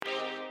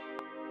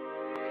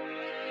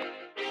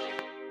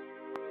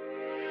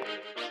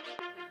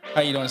How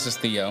you doing? This is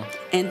Theo.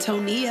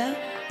 Antonia.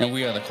 And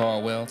we are the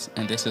Caldwells,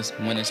 and this is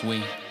When It's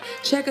We.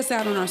 Check us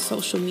out on our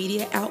social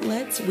media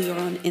outlets. We are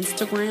on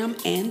Instagram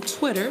and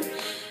Twitter.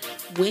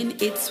 When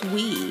It's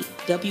We,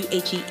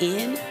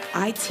 WhenItsWe.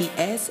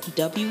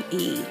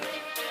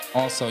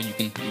 Also, you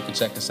can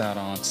check us out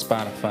on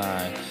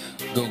Spotify,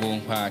 Google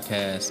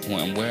Podcasts,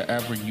 and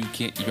wherever you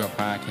get your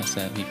podcasts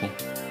at, people.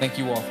 Thank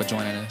you all for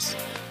joining us.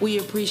 We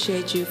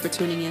appreciate you for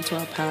tuning into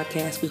our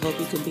podcast. We hope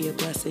you can be a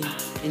blessing.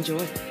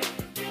 Enjoy.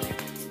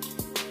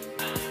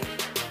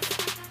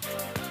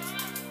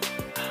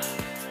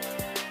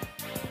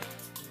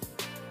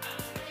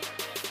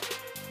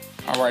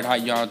 All right, how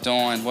y'all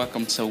doing?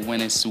 Welcome to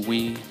When It's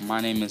We. My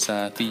name is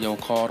Theo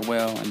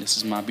Caldwell, and this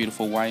is my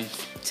beautiful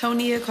wife,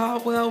 Tonia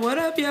Caldwell. What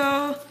up,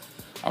 y'all?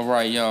 All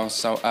right, y'all.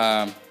 So,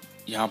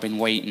 y'all been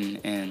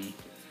waiting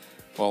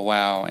for a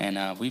while,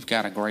 and we've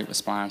got a great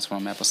response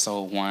from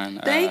episode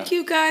 1. Thank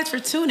you guys for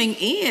tuning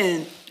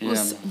in. It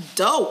was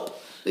dope.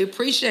 We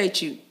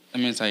appreciate you.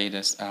 Let me tell you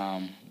this.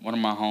 One of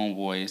my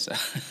homeboys,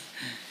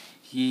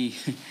 he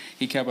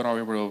kept it all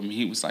real with me.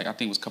 He was like, I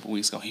think it was a couple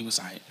weeks ago. He was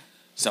like,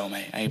 "So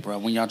man, hey bro,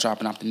 when y'all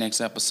dropping off the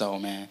next episode,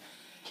 man,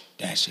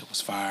 that shit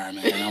was fire,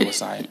 man." And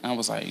I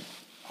was like,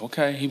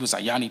 okay. He was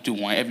like, "Y'all need to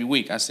do one every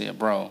week." I said,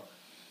 "Bro,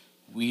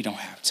 we don't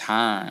have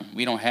time.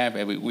 We don't have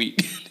every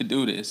week to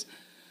do this."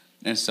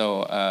 And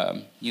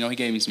so, he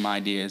gave me some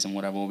ideas and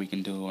whatever we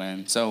can do.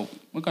 And so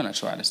we're gonna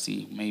try to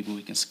see maybe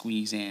we can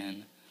squeeze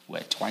in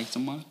twice a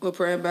month. We'll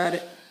pray about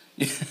it.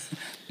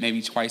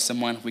 Maybe twice a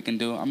month we can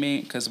do. I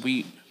mean, because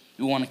we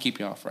want to keep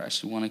y'all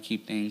fresh. We want to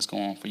keep things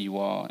going for you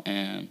all,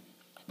 and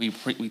we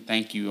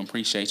thank you and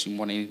appreciate you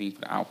more than anything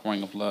for the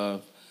outpouring of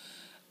love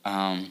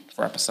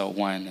for episode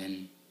 1.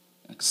 And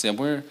like I said,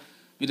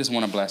 we just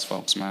want to bless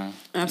folks, man.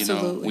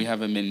 Absolutely. We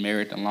haven't been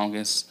married the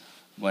longest,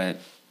 but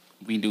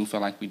we do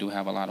feel like we do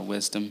have a lot of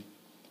wisdom,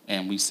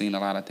 and we've seen a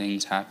lot of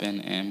things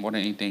happen. And more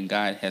than anything,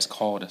 God has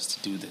called us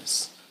to do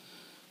this.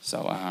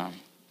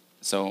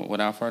 So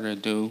without further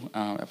ado,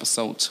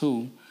 episode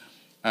 2,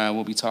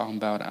 we'll be talking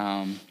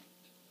about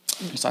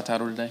what's our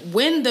title today?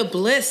 When the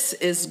bliss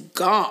is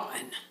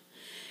gone.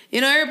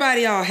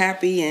 Everybody all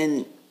happy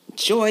and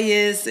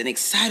joyous and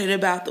excited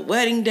about the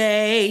wedding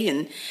day,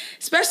 and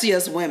especially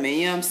us women,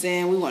 you know what I'm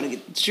saying? We want to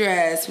get the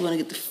dress, we want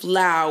to get the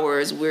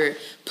flowers, we're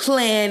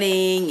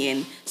planning,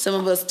 and some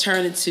of us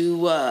turn into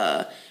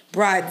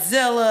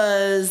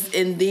bridezillas,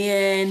 and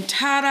then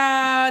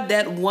ta-da,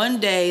 that one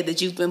day that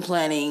you've been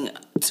planning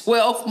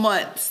 12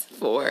 months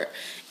for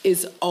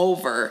is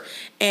over,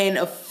 and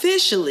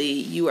officially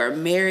you are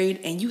married,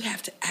 and you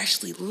have to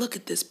actually look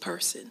at this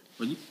person.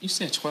 Well, you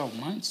said 12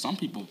 months. Some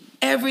people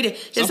every day.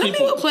 Some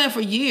people plan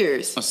for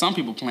years. But some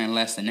people plan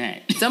less than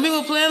that. Some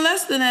people plan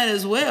less than that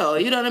as well.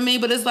 You know what I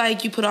mean? But it's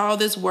like you put all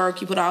this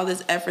work, you put all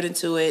this effort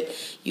into it.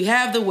 You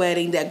have the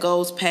wedding that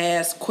goes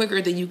past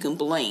quicker than you can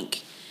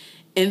blink.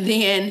 And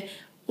then,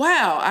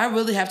 wow, I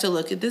really have to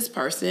look at this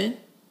person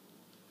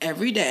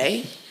every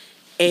day.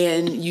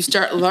 And you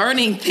start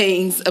learning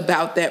things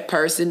about that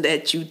person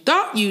that you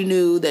thought you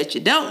knew that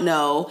you don't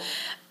know.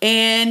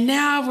 And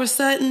now all of a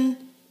sudden,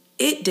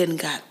 it done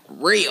got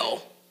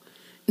real.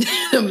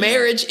 The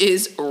marriage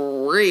is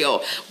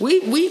real.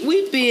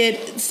 We've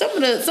been some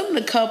of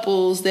the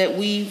couples that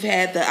we've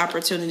had the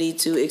opportunity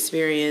to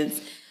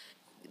experience.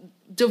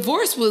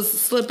 Divorce was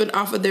slipping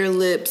off of their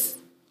lips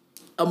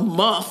a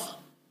month.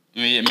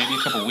 Yeah, maybe a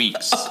couple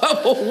weeks.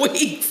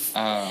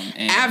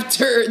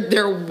 After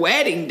their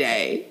wedding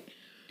day.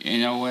 You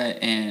know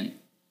what? And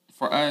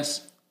for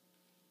us,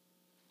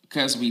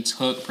 because we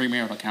took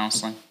premarital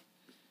counseling,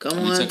 talk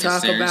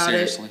about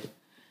seriously.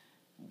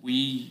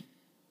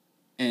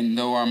 And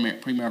though our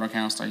premarital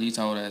counselor, he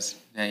told us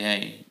that,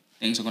 hey,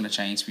 things are going to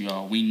change for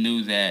y'all. We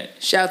knew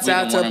that. Shouts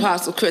out to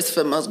Apostle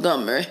Christopher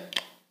Montgomery.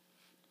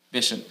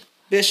 Bishop.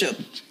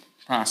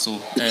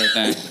 Apostle,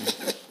 everything.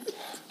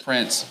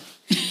 Prince.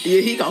 Yeah,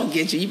 he going to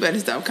get you. You better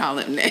stop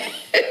calling him that.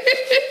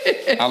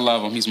 I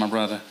love him. He's my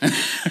brother.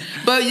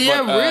 But he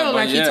told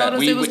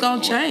us it was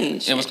going to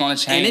change. It was going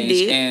to change. And it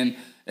did. And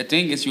the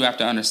thing is you have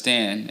to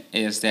understand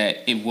is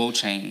that it will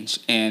change,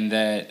 and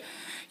that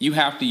you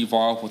have to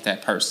evolve with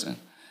that person,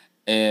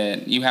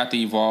 and you have to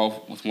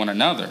evolve with one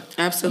another.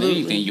 Absolutely.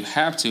 Anything you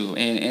have to,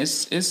 and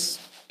it's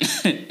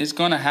it's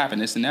going to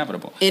happen. It's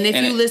inevitable. And if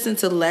you listen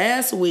to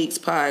last week's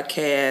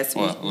podcast,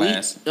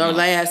 last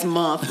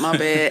month, my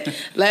bad,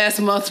 last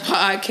month's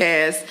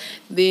podcast,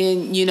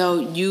 then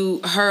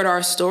you heard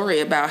our story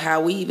about how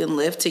we even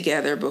lived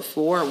together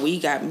before we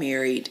got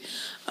married.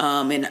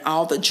 And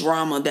all the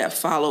drama that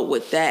followed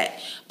with that.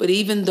 But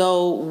even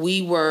though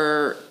we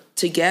were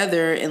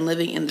together and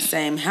living in the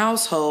same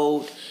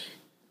household,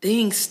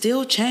 things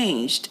still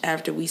changed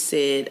after we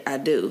said I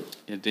do.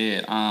 It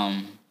did.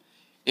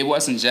 It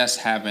wasn't just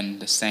having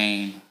the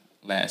same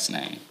last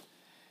name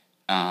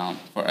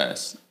for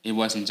us. It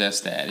wasn't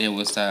just that. It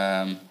was,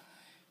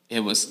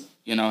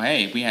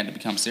 hey, we had to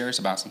become serious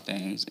about some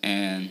things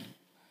and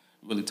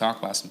really talk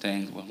about some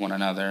things with one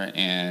another,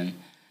 and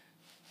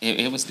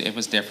it was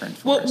different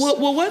for us.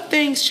 Well, what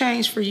things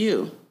changed for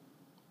you?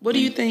 What do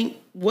you think?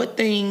 What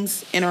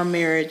things in our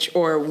marriage,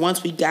 or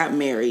once we got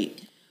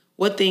married,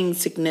 what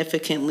things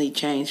significantly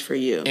changed for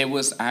you? It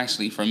was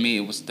actually, for me,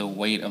 it was the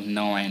weight of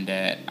knowing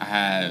that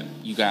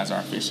you guys are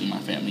officially my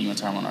family. You and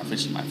Tyrone are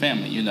officially my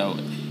family. You know,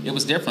 it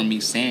was different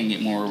me saying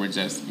it more, we're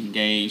just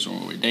engaged or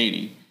we're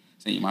dating,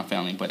 saying you're my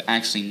family, but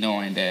actually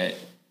knowing that,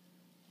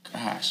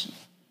 gosh,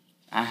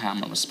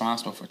 I'm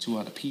responsible for 2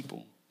 other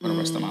people for the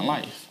rest of my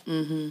life.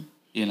 Mm-hmm.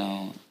 You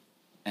know,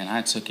 and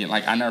I took it,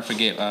 like, I never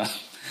forget,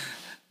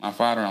 my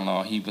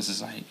father-in-law, he was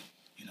just like,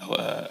 you know,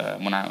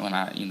 when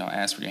I you know,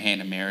 asked for your hand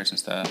in marriage and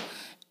stuff,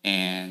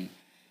 and,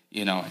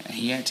 you know, and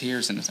he had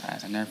tears in his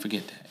eyes. I never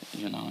forget that,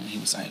 you know, and he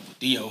was like, well,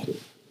 Dio,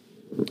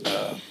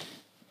 I'm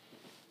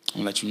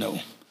gonna let you know,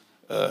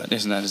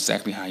 this is not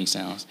exactly how he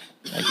sounds,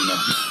 like, you know,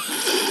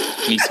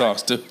 he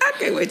talks too. I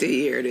can't wait to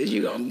hear this.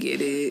 You gonna get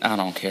it. I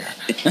don't care.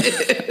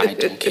 I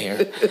don't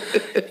care.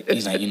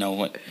 He's like, you know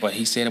what? But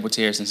he said it with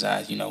tears in his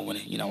eyes. You know, when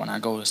I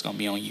go, it's gonna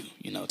be on you.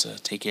 You know, to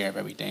take care of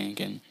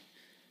everything,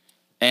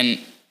 and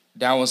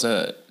that was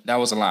a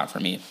lot for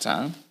me at the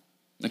time,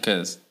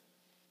 because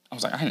I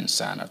was like, I didn't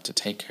sign up to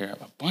take care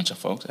of a bunch of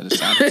folks. I just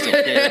signed up to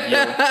take care of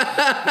your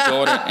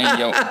daughter and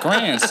your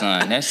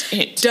grandson. That's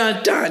it.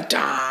 Dun dun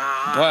dun.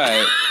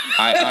 But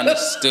I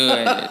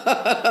understood.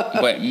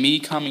 But me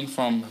coming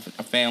from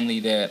a family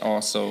that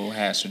also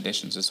has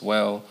traditions as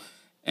well,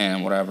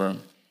 and whatever,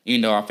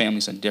 even though our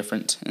families are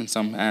different in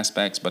some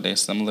aspects, but they're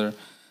similar,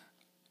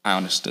 I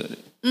understood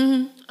it.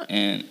 Mm-hmm.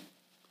 And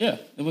yeah,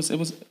 it was.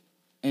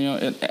 You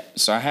know,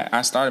 so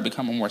I started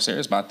becoming more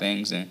serious about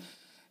things, and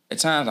at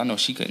times I know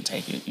she couldn't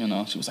take it. You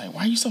know, she was like,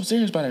 "Why are you so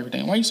serious about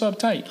everything? Why are you so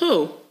uptight?"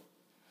 Who?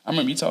 I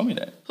remember you told me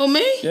that. Who,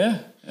 me? Yeah.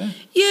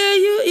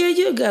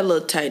 You got a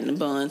little tight in the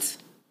buns.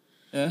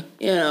 Yeah.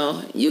 You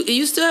know,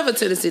 you still have a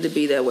tendency to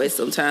be that way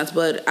sometimes,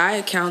 but I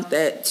account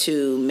that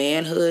to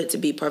manhood, to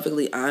be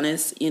perfectly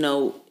honest. You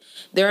know,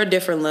 there are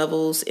different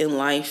levels in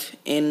life,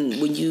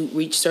 and when you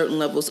reach certain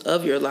levels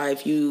of your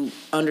life, you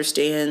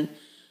understand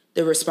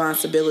the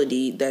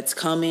responsibility that's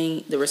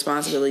coming, the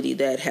responsibility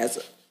that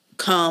has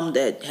come,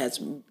 that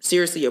has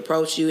seriously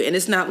approached you. And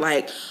it's not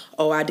like,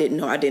 oh, I didn't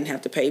know I didn't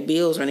have to pay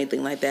bills or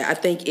anything like that. I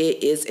think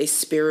it is a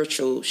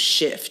spiritual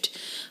shift.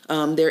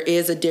 There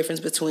is a difference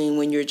between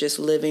when you're just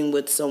living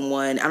with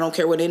someone. I don't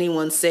care what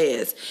anyone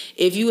says.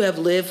 If you have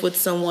lived with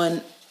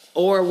someone,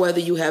 or whether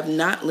you have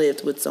not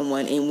lived with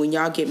someone, and when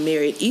y'all get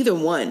married, either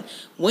one,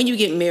 when you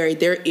get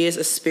married, there is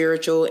a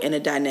spiritual and a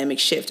dynamic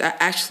shift. I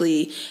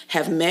actually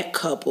have met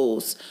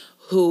couples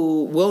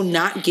who will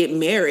not get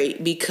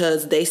married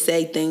because they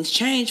say things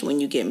change when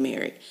you get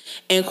married.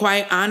 And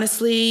quite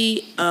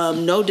honestly,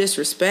 no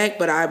disrespect,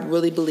 but I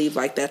really believe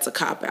like that's a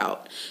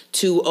cop-out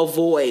to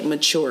avoid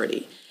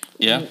maturity.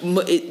 Yeah.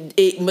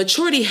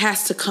 Maturity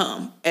has to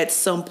come at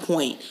some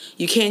point.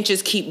 You can't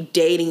just keep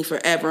dating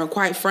forever. And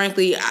quite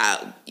frankly,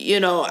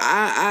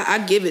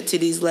 I give it to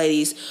these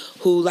ladies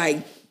who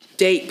like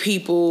date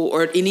people,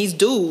 and these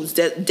dudes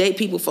that date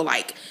people for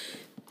like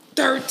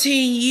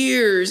 13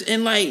 years.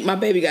 And like, my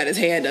baby got his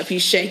hand up.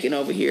 He's shaking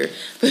over here.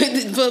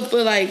 But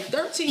for like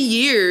 13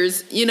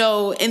 years, you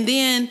know, and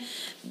then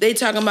they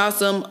talking about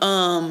some,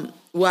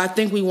 I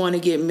think we want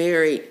to get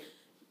married.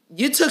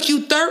 It took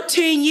you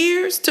 13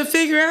 years to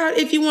figure out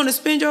if you want to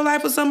spend your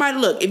life with somebody.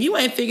 Look, if you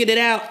ain't figured it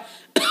out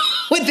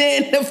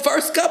within the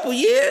first couple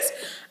years,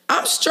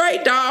 I'm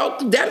straight,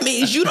 dog. That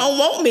means you don't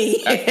want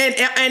me.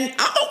 And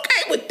I'm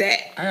okay with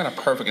that. I got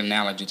a perfect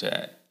analogy to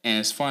that. And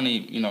it's funny,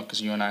 you know,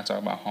 because you and I talk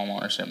about home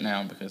ownership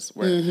now because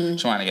we're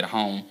trying to get a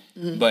home.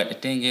 Mm-hmm. But the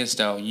thing is,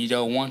 though, you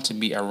don't want to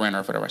be a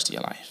renter for the rest of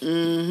your life.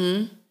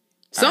 Mm-hmm.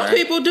 Some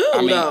people do,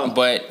 though.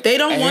 But they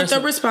don't want the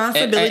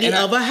responsibility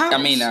of a house.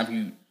 I mean,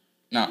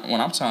 now,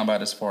 what I'm talking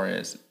about as far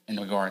as in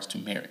regards to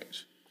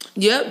marriage.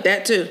 Yep,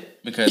 that too.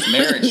 Because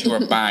marriage, you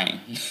are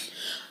buying.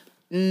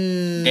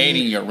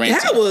 Dating, you're renting.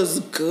 That was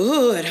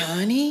good,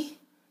 honey.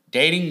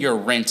 Dating, you're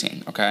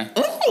renting, okay?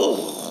 Ooh.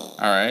 All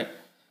right.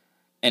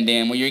 And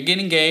then when you're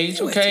getting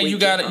engaged, okay, you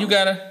gotta.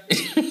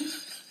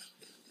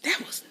 That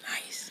was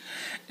nice.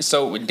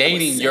 So with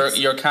dating,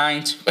 you're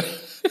kind to.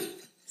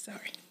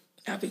 Sorry,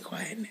 I'll be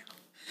quiet now.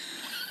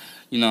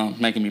 You know,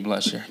 making me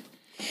blush here.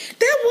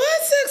 That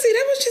was sexy.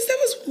 That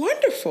was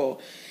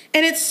wonderful.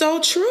 And it's so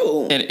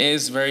true. It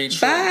is very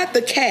true. Buy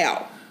the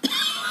cow.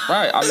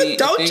 Right. I mean,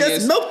 don't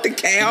just milk the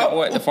cow. You know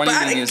what? The funny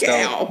thing is,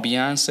 cow. though,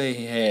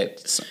 Beyonce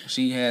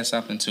had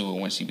something to it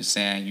when she was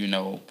saying, you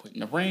know,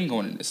 putting a ring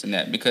on it, this and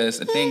that. Because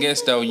the thing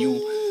is, though, you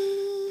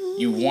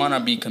want to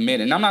be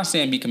committed. And I'm not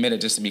saying be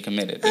committed just to be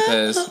committed,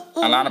 because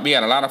we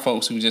got a lot of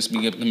folks who just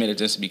be committed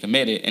just to be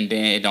committed, and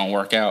then it don't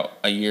work out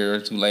a year or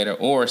two later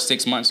or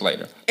 6 months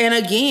later. And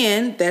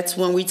again, that's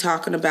when we're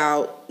talking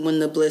about when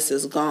the bliss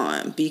is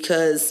gone,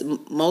 because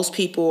most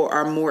people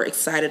are more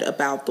excited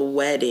about the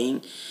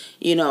wedding.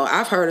 You know,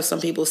 I've heard of some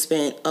people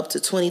spent up to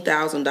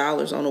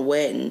 $20,000 on a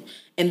wedding,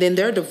 and then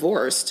they're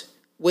divorced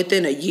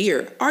within a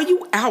year. Are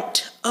you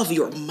out of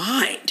your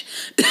mind?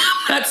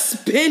 Not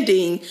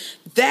spending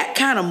that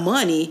kind of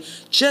money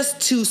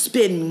just to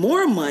spend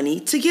more money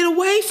to get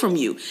away from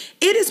you.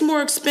 It is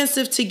more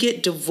expensive to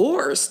get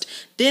divorced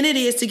than it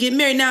is to get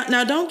married.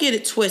 Now don't get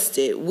it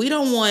twisted. We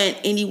don't want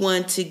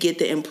anyone to get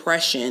the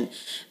impression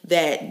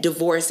that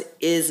divorce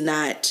is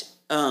not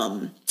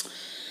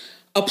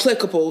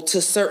applicable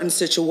to certain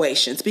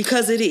situations,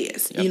 because it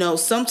is. Yep. You know,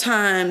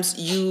 sometimes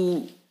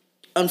you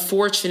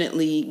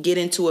unfortunately get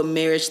into a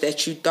marriage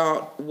that you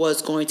thought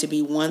was going to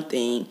be one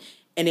thing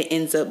and it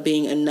ends up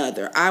being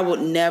another. I would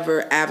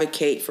never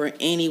advocate for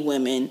any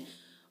women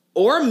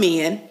or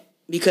men,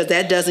 because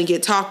that doesn't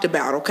get talked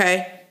about,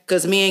 okay?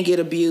 Because men get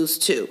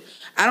abused too.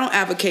 I don't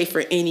advocate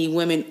for any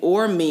women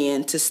or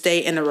men to stay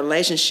in a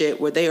relationship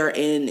where they are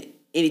in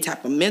any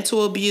type of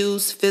mental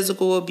abuse,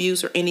 physical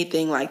abuse, or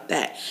anything like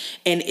that.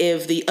 And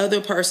if the other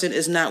person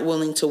is not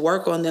willing to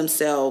work on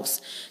themselves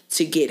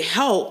to get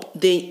help,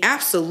 then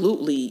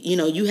absolutely, you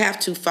know, you have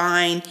to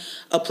find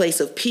a place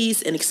of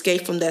peace and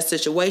escape from that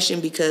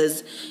situation,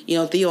 because, you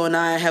know, Theo and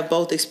I have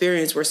both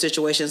experienced where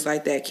situations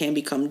like that can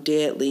become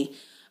deadly.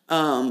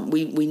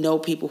 We know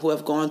people who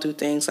have gone through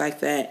things like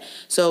that.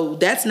 So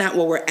that's not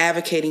what we're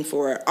advocating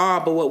for at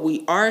all. But what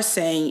we are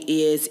saying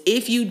is,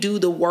 if you do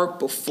the work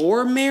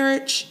before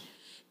marriage,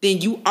 then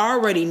you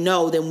already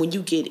know that when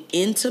you get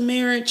into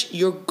marriage,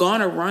 you're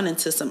gonna run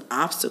into some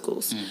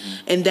obstacles.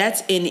 Mm-hmm. And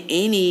that's in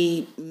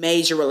any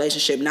major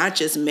relationship, not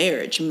just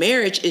marriage.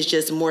 Marriage is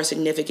just more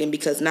significant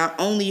because not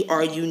only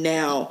are you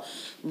now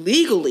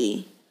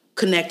legally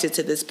connected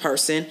to this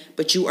person,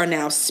 but you are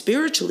now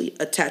spiritually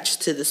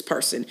attached to this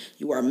person.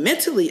 You are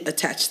mentally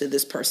attached to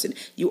this person.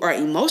 You are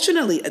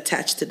emotionally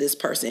attached to this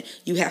person.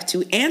 You have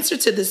to answer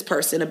to this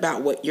person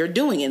about what you're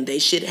doing, and they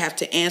should have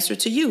to answer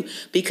to you,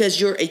 because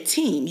you're a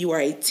team. You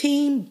are a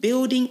team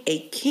building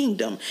a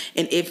kingdom.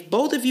 And if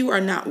both of you are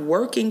not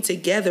working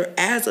together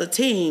as a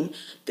team,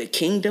 the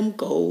kingdom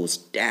goes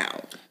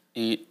down.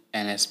 And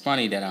it's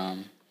funny that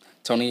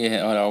Tony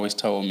had always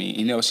told me,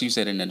 you know, she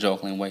said in a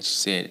joking way, she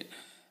said,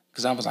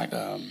 because I was like,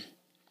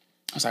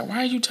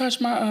 why you touch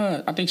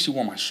my, I think she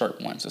wore my shirt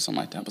once or something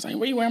like that. I was like,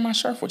 where you wearing my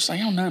shirt for? She's like,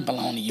 don't nothing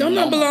belong to you. Don't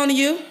nothing belong to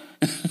you.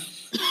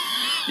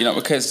 You know,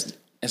 because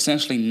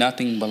essentially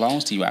nothing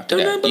belongs to you after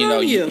don't that. Nothing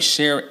belong to you. You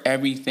share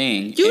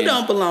everything. You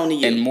don't belong to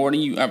you. And more than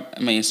you, I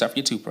mean, except for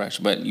your toothbrush,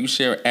 but you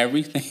share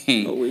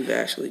everything. Well, we've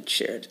actually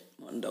shared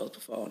one of those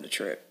before on the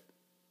trip.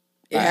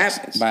 It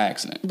happens. By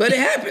accident. But it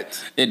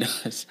happens. It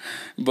does.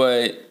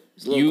 But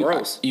it's a little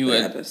gross.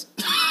 It happens.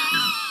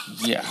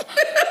 Yeah.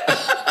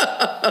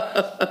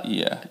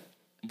 Yeah.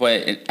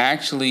 But it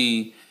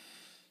actually,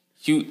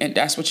 and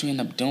that's what you end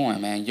up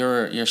doing, man.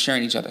 You're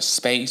sharing each other's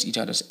space, each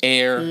other's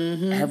air,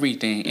 mm-hmm.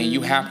 everything, and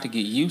you have to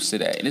get used to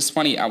that. And it's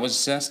funny, I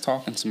was just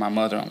talking to my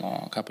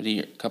mother-in-law a couple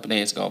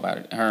days ago about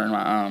it. Her and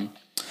my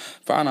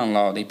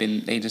father-in-law,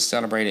 they just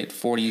celebrated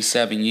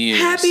 47 years.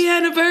 Happy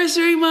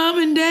anniversary, Mom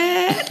and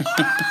Dad.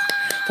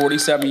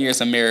 47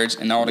 years of marriage,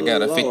 and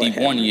altogether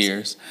 51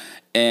 years.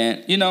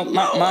 And you know,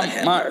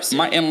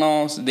 my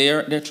in-laws,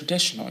 they're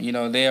traditional. You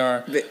know,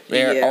 they're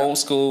old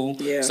school.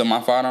 Yeah. So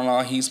my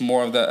father-in-law, he's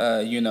more of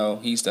the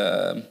he's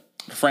the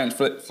Fred.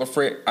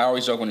 I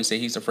always joke when they say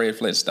he's the Fred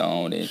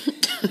Flintstone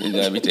and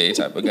everyday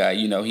type of guy.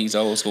 You know, he's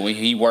old school.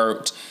 He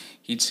worked.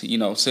 He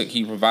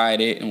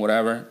provided and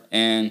whatever.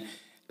 And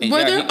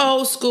they're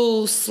old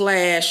school /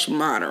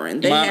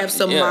 modern. They have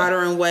some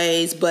modern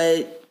ways,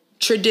 but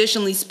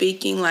traditionally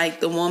speaking,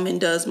 like the woman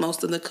does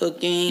most of the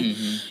cooking.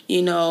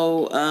 Mm-hmm.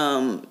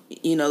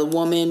 The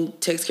woman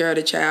takes care of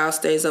the child,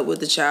 stays up with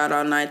the child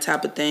all night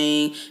type of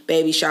thing.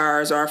 Baby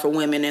showers are for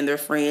women and their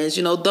friends.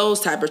 You know, those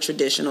type of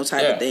traditional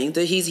type of things.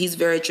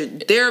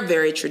 They're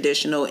very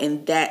traditional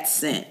in that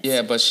sense.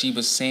 Yeah, but she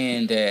was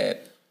saying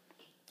that,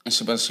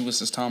 she was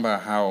just talking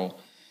about how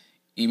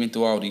even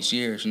through all these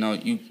years, you know,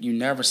 you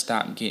never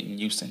stop getting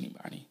used to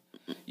anybody.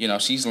 You know,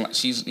 she said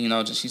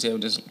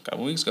just a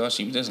couple weeks ago,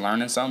 she was just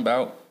learning something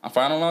about my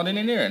father-in-law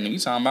in there. And we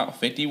talking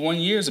about 51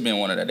 years of being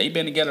one of that. They've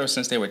been together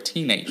since they were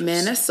teenagers.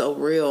 Man, that's so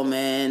real,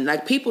 man.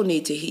 Like, people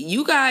need to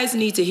you guys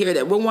need to hear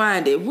that.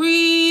 Rewind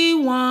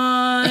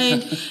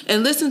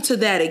and listen to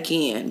that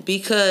again.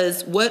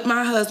 Because what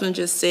my husband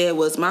just said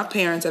was, my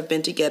parents have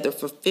been together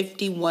for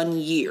 51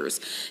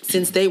 years.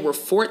 Since they were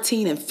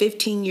 14 and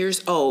 15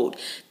 years old.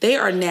 They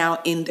are now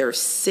in their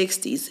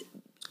 60s.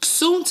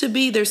 Soon to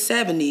be their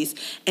 70s,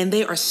 and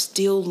they are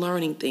still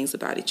learning things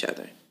about each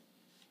other.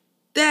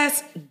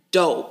 That's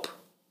dope.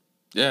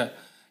 Yeah.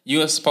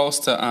 You are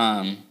supposed to,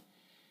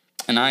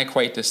 and I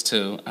equate this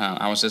to,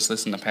 I was just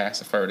listening to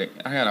Pastor Furtick.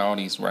 I got all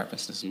these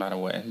references, by the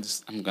way.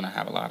 I'm going to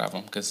have a lot of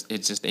them because they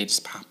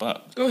just pop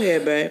up. Go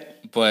ahead, babe.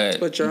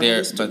 But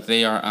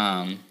they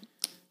are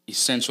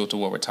essential to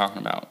what we're talking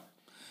about.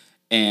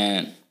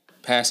 And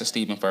Pastor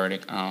Stephen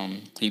Furtick,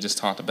 he just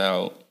talked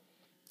about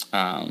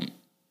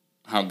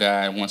how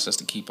God wants us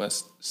to keep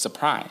us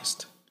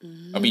surprised,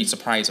 mm-hmm. or be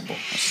surprisable,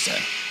 I should say.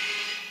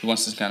 He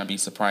wants us to kind of be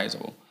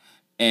surprisable.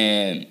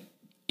 And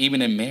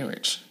even in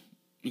marriage,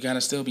 you got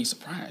to still be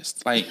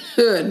surprised. Like,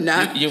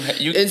 not you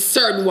in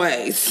certain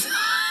ways.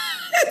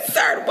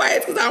 certain ways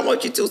because I don't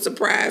want you to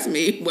surprise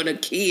me with a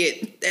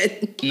kid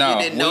that No,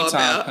 you didn't know we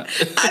about.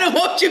 talk- I don't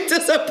want you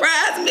to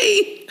surprise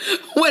me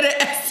with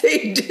an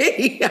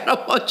STD. I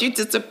don't want you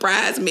to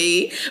surprise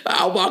me.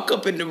 I walk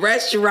up in the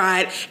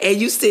restaurant and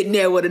you sitting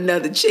there with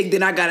another chick,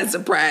 then I gotta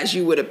surprise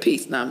you with a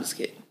piece. No, I'm just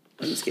kidding.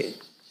 I'm just kidding.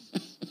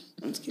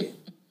 I'm just kidding.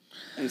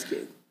 I'm just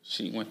kidding.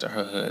 She went to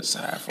her hood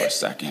side for a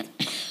second.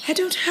 I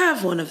don't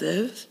have one of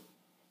those.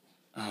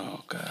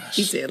 Oh, gosh.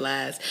 He said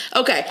lies.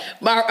 Okay,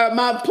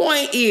 my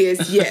point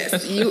is,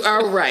 yes, you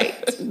are right.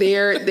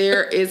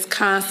 There is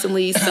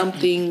constantly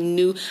something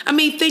new. I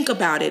mean, think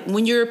about it.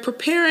 When you're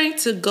preparing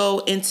to go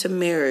into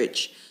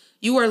marriage,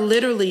 you are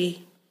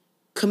literally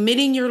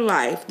committing your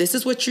life. This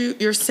is what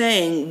you're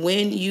saying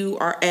when you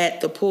are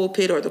at the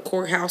pulpit or the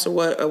courthouse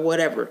or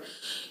whatever.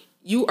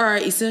 You are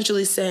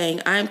essentially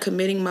saying, I'm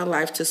committing my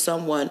life to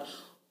someone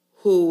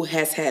who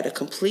has had a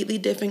completely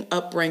different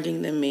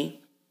upbringing than me.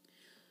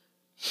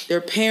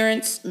 Their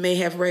parents may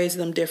have raised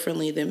them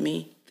differently than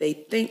me. They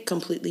think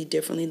completely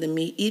differently than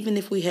me. Even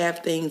if we have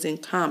things in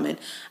common,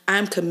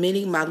 I'm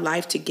committing my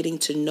life to getting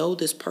to know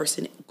this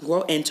person,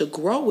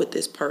 grow with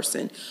this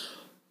person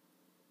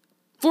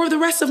for the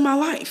rest of my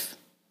life.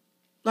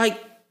 Like,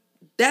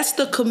 that's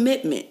the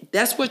commitment.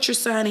 That's what you're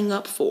signing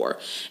up for.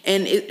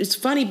 And it's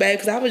funny, babe,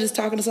 because I was just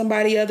talking to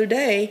somebody the other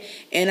day,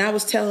 and I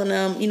was telling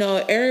them,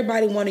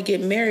 everybody want to get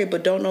married,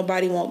 but don't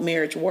nobody want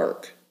marriage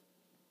work.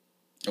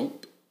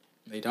 Nope,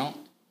 they don't.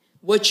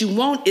 What you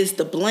want is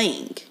the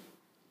bling.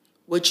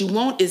 What you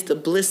want is the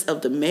bliss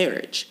of the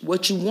marriage.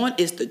 What you want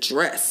is the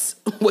dress.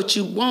 What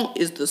you want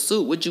is the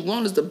suit. What you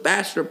want is the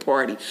bachelor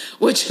party.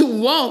 What you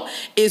want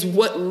is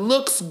what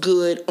looks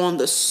good on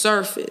the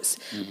surface.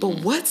 Mm-hmm. But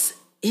what's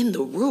in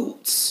the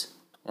roots?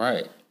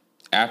 Right.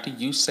 After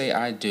you say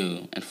I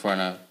do in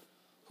front of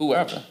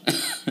whoever,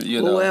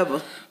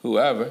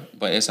 whoever,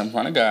 but it's in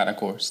front of God, of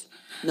course.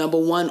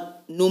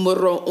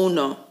 Numero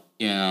uno.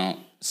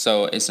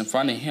 So it's in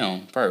front of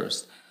him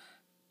first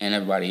and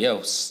everybody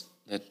else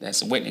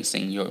that's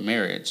witnessing your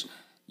marriage.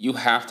 You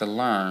have to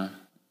learn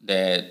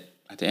that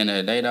at the end of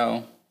the day,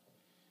 though,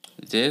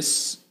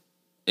 this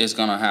is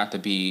going to have to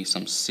be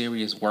some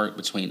serious work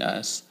between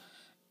us.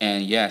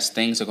 And yes,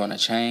 things are going to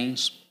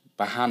change,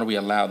 but how do we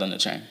allow them to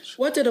change?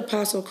 What did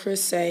Apostle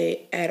Chris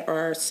say at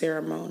our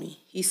ceremony?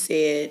 He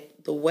said,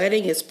 the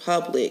wedding is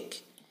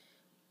public,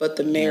 but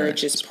the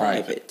marriage is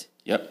private.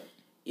 Yep.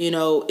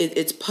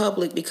 It's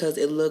public because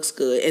it looks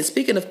good. And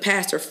speaking of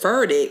Pastor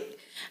Furtick,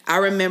 I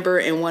remember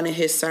in one of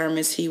his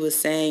sermons, he was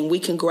saying, we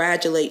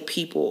congratulate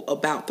people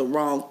about the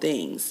wrong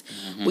things.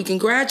 Mm-hmm. We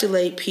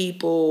congratulate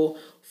people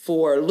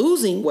for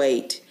losing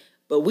weight,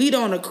 but we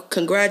don't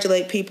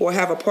congratulate people or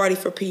have a party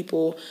for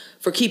people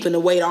for keeping the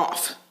weight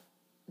off.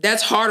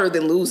 That's harder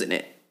than losing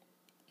it.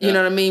 You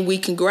know what I mean? We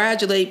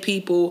congratulate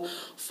people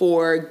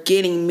for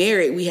getting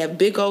married. We have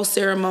big old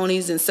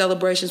ceremonies and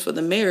celebrations for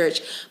the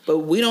marriage, but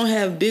we don't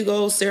have big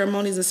old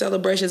ceremonies and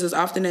celebrations as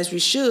often as we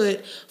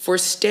should for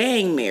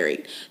staying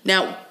married.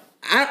 Now,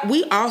 I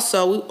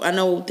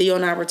know Theo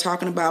and I were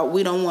talking about,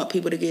 we don't want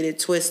people to get it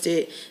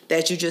twisted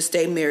that you just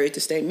stay married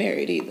to stay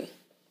married either.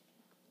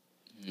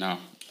 No.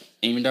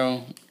 Even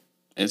though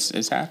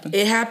it's happened.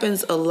 It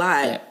happens a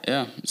lot.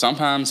 Yeah.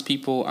 Sometimes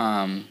people,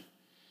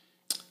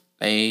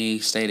 they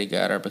stay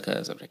together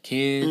because of their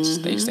kids.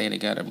 Mm-hmm. They stay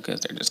together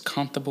because they're just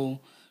comfortable,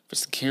 for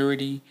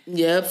security.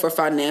 Yeah, for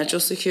financial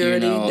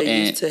security.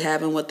 They're used to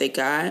having what they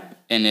got.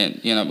 And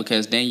then,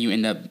 because then you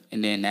end up,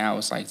 and then now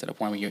it's like to the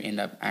point where you end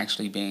up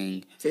actually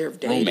being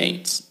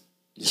roommates.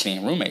 Just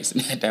being roommates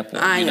at that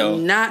point. I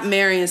am not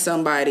marrying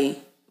somebody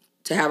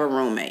to have a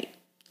roommate.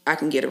 I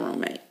can get a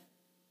roommate.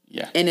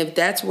 Yeah. And if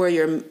that's where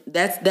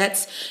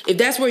if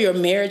that's where your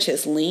marriage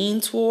has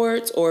leaned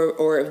towards,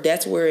 or if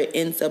that's where it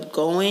ends up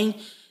going,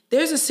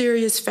 there's a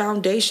serious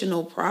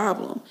foundational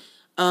problem.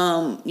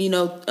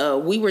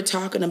 We were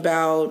talking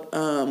about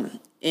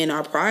in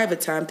our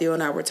private time, Theo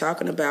and I were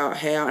talking about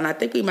how, and I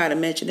think we might have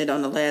mentioned it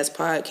on the last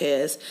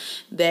podcast,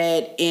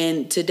 that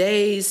in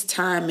today's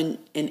time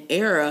and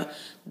era,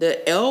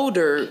 the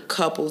elderly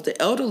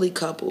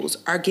couples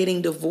are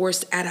getting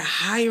divorced at a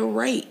higher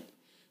rate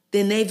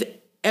than they've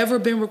ever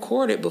been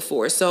recorded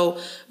before. So,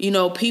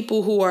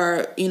 people who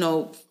are,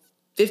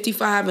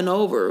 55 and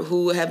over,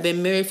 who have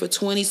been married for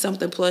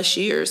 20-something plus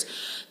years,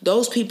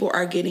 those people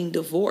are getting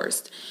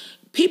divorced.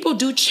 People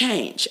do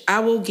change.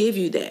 I will give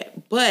you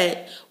that.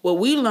 But what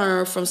we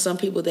learned from some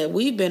people that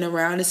we've been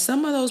around is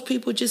some of those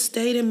people just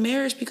stayed in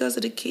marriage because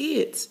of the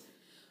kids,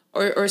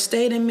 or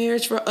stayed in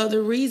marriage for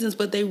other reasons,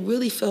 but they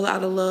really fell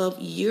out of love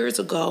years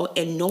ago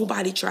and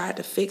nobody tried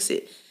to fix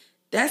it.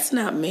 That's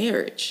not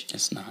marriage.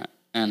 It's not.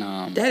 And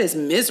that is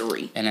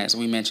misery. And as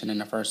we mentioned in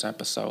the first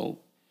episode,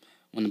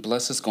 when the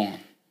bliss is gone,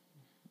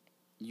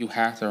 you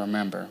have to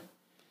remember,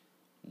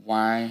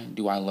 why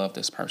do I love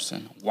this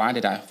person? Why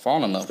did I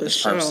fall in love with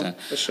this person?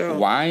 For sure.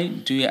 Why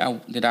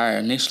did I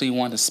initially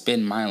want to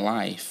spend my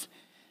life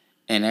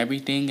and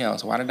everything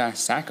else? Why did I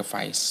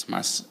sacrifice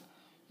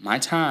my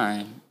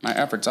time, my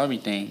efforts,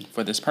 everything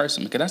for this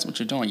person? Because that's what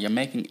you're doing. You're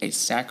making a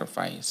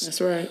sacrifice.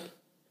 That's right.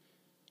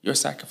 You're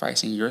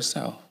sacrificing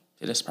yourself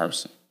to this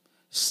person.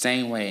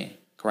 Same way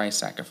Christ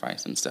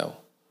sacrificed himself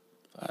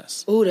for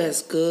us. Oh,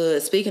 that's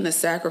good. Speaking of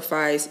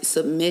sacrifice,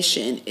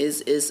 submission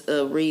is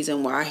a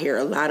reason why I hear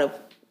a lot of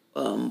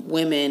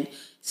women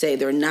say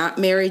they're not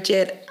married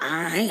yet.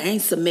 I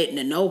ain't submitting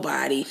to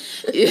nobody.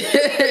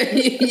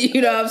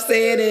 You know what I'm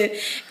saying?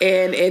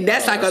 And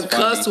that's like a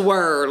cuss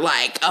word.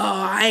 Like, oh,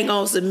 I ain't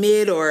gonna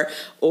submit, or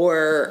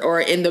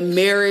in the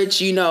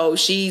marriage, you know,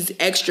 she's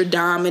extra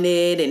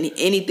dominant, and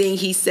anything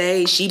he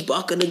says, she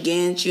bucking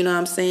against. You know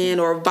what I'm saying?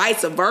 Or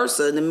vice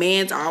versa. The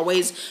man's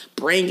always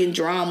bringing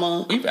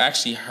drama. I've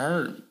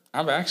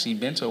actually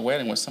been to a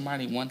wedding where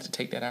somebody wanted to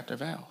take that after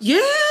vows.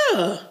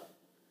 Yeah.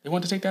 They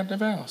want to take that to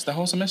vows, the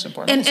whole submission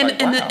part. And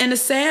the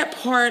sad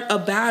part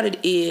about it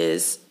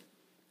is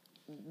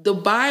the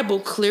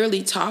Bible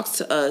clearly talks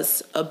to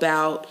us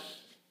about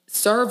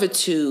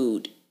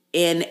servitude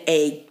in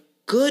a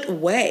good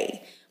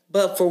way.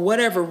 But for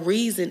whatever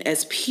reason,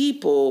 as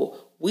people,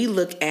 we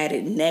look at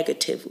it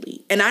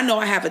negatively. And I know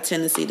I have a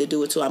tendency to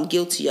do it too. I'm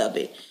guilty of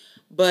it.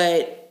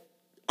 But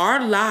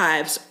our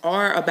lives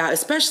are about,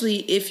 especially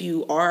if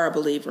you are a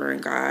believer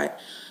in God,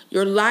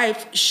 your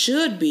life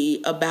should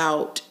be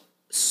about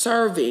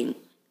serving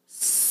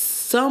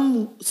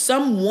someone.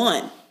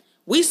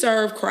 We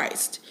serve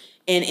Christ,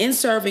 and in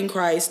serving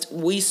Christ,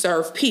 we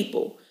serve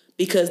people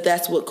because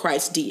that's what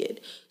Christ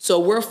did. So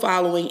we're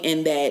following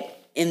in that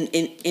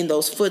in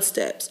those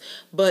footsteps.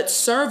 But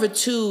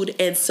servitude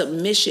and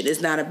submission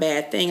is not a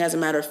bad thing. As a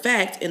matter of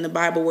fact, in the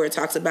Bible where it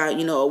talks about,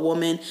 you know, a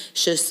woman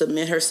should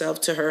submit herself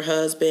to her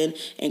husband,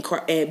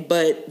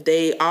 but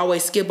they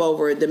always skip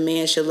over the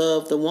man should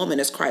love the woman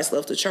as Christ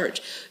loved the church.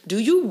 Do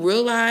you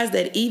realize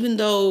that even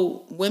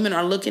though women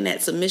are looking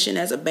at submission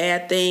as a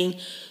bad thing,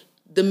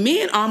 the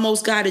men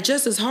almost got it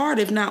just as hard,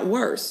 if not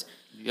worse?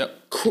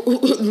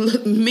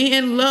 Yep.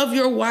 Men, love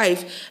your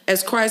wife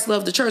as Christ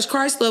loved the church.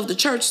 Christ loved the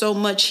church so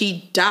much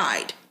he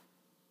died.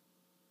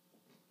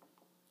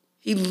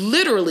 He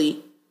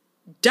literally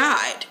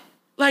died.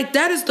 Like,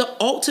 that is the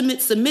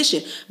ultimate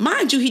submission.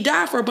 Mind you, he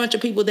died for a bunch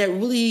of people that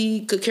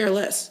really could care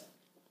less.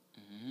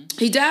 Mm-hmm.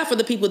 He died for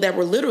the people that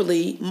were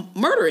literally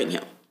murdering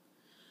him.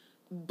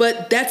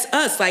 But that's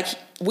us. Like,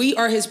 we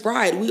are his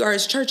bride. We are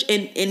his church.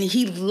 And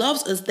he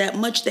loves us that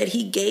much that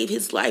he gave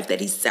his life,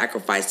 that he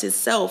sacrificed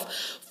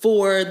himself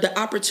for the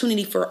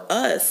opportunity for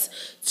us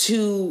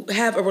to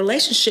have a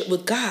relationship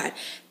with God.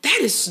 That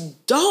is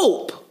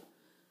dope.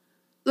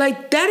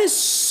 Like, that is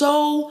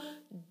so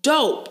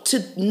dope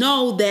to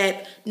know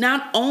that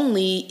not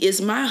only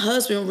is my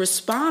husband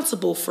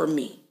responsible for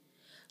me,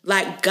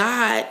 like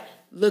God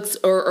looks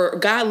or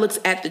God looks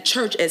at the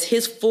church as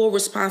his full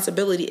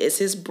responsibility as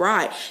his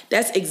bride.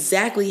 That's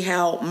exactly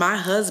how my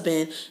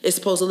husband is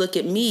supposed to look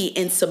at me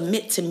and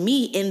submit to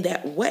me in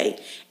that way.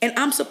 And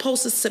I'm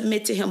supposed to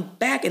submit to him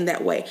back in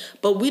that way.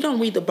 But we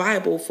don't read the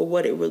Bible for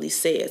what it really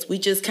says. We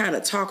just kind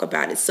of talk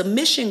about it.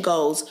 Submission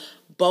goes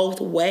both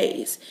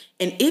ways.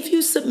 And if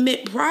you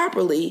submit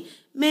properly,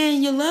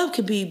 man, your love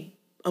could be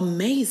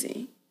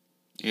amazing.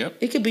 Yep.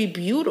 It could be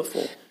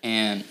beautiful.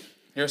 And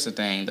here's the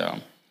thing, though.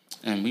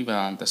 And we've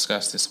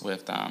discussed this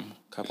with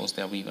couples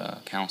that we've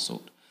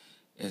counseled,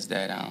 is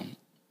that,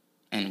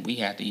 and we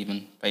had to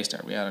even face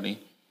that reality.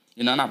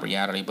 You know, not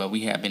reality, but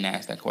we have been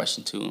asked that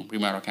question too in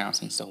premarital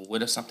counseling. So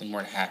what if something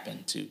were to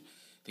happen to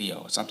Theo,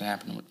 or something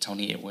happened with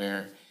Tony,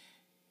 where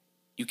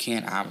you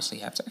can't obviously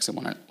have sex with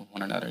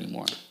one another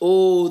anymore?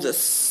 Oh, the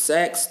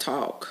sex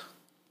talk.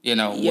 You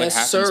know, yes, what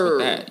happens sir.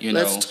 with that? You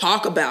Let's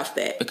talk about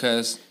that.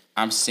 Because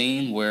I'm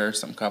seeing where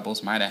some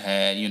couples might have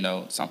had, you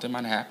know, something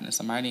might have happened to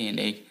somebody and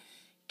they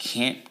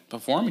can't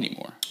perform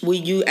anymore. Well,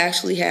 you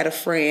actually had a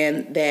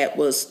friend that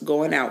was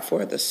going out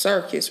for the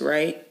circus,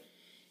 right?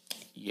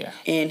 Yeah.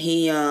 And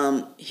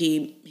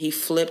he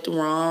flipped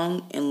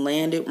wrong and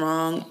landed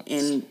wrong,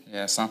 and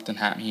something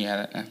happened. He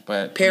had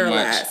but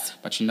paralyzed.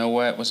 But you know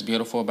what? What's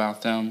beautiful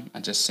about them?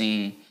 I just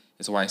seen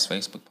his wife's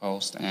Facebook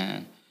post,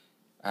 and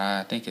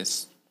I think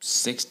it's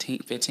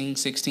 16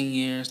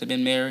 years they've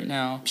been married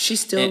now.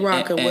 She's still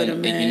rocking with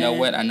him, man. And you know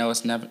what? I know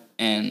it's never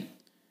and.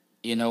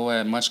 You know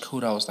what? Much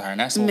kudos to her. And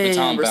that's what we're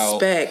talking about.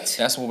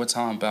 That's what we're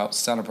talking about,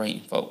 celebrating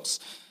folks.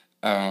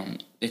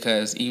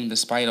 Because even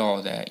despite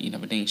all that, you know,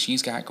 everything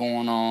she's got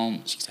going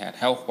on, she's had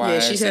health-wise.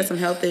 Yeah, she's had some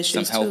health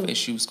issues,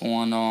 issues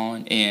going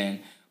on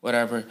and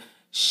whatever.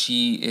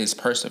 She is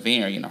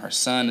persevering. You know, her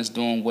son is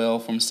doing well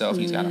for himself.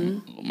 Mm-hmm. He's got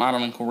a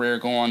modeling career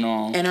going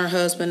on. And her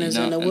husband is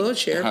in a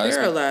wheelchair,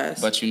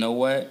 paralyzed. But you know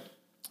what?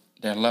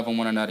 They're loving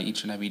one another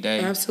each and every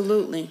day.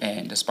 Absolutely.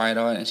 And despite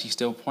all that, and she's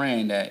still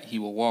praying that he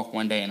will walk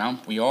one day, and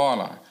we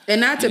all are. And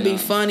not to be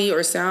funny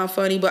or sound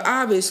funny, but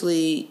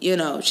obviously, you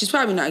know, she's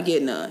probably not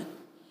getting none.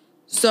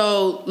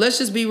 So let's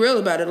just be real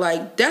about it.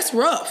 Like, that's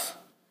rough.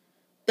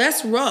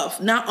 That's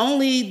rough. Not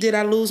only did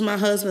I lose my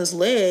husband's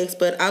legs,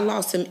 but I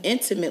lost him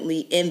intimately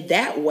in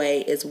that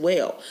way as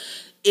well.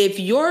 If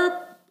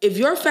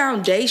your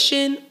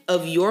foundation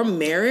of your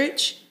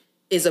marriage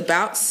is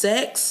about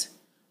sex,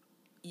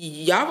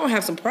 y'all gonna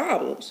have some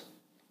problems.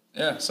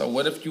 Yeah. So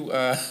what if you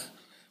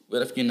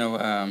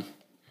know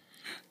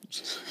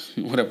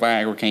what if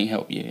Viagra can't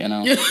help you? You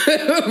know,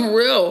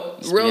 real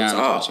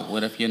talk.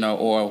 What if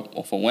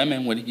or for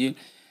women, what if you?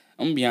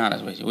 I'm gonna be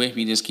honest with you. What if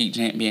you just keep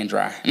being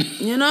dry?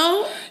 You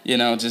know,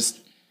 just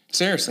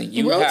seriously,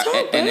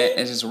 talk, and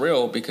it's just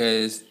real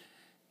because.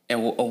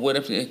 And what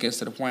if it gets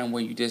to the point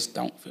where you just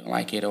don't feel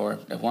like it, or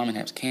the woman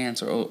has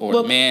cancer, or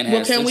the man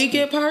has? Well, can we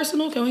get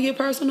personal? Can we get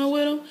personal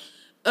with him?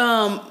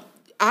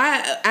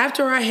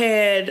 After I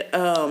had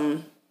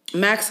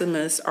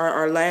Maximus,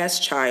 our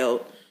last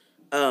child,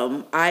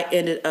 I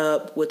ended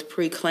up with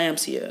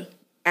preeclampsia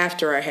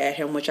after I had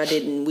him, which I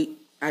didn't.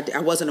 I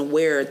wasn't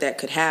aware that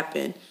could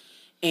happen,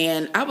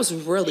 and I was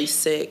really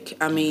sick.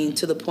 I mean,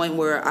 to the point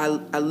where I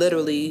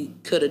literally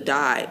could have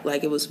died.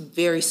 Like, it was a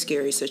very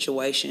scary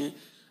situation.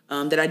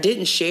 That I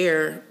didn't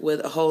share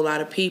with a whole lot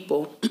of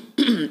people.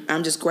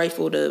 I'm just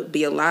grateful to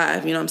be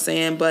alive, you know what I'm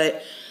saying?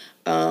 But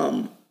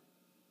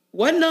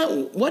wasn't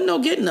no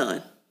getting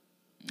none.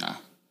 Nah.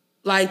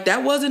 Like,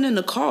 that wasn't in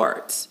the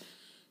cards.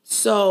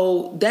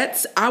 So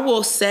I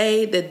will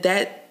say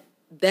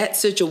that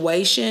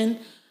situation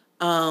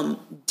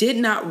did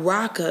not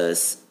rock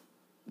us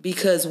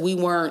because we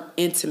weren't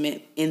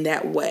intimate in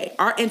that way.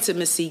 Our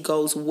intimacy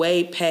goes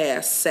way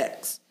past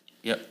sex.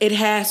 Yep. It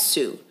has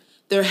to.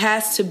 There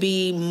has to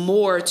be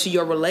more to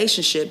your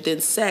relationship than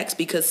sex,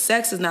 because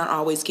sex is not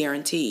always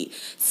guaranteed.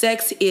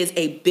 Sex is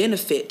a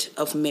benefit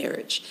of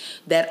marriage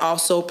that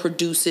also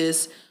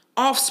produces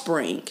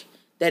offspring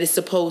that is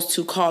supposed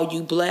to call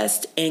you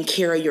blessed and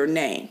carry your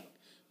name.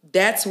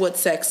 That's what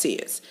sex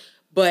is.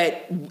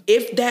 But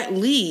if that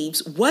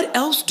leaves, what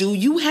else do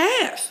you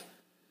have?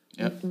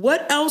 Yep.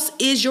 What else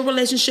is your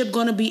relationship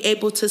going to be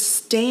able to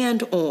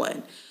stand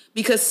on?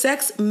 Because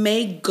sex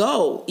may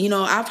go. You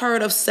know, I've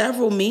heard of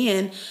several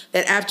men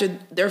that after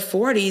their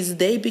 40s,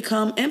 they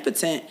become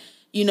impotent,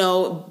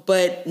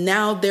 but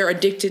now they're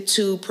addicted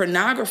to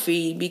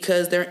pornography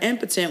because they're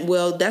impotent.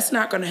 Well, that's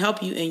not going to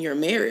help you in your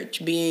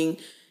marriage, being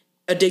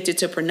addicted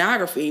to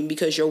pornography,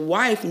 because your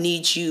wife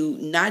needs you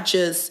not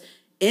just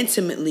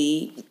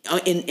intimately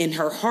in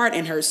her heart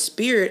and her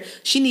spirit.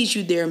 She needs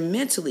you there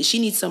mentally. She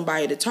needs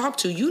somebody to talk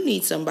to. You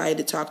need somebody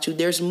to talk to.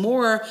 There's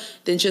more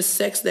than just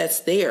sex that's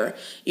there.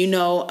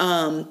 Theo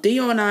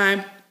and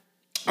I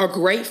are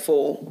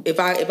grateful, if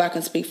I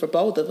can speak for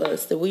both of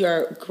us, that we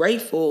are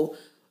grateful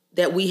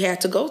that we had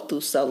to go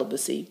through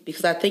celibacy,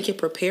 because I think it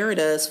prepared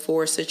us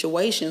for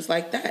situations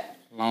like that.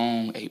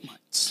 Long 8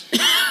 months.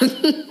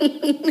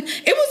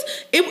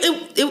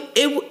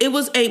 It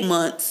was 8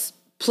 months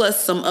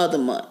plus some other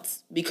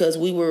months, because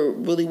we were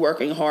really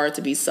working hard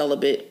to be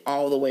celibate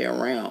all the way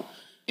around.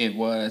 It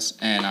was,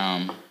 and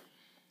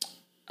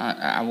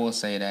I will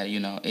say that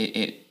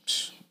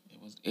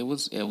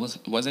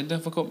it wasn't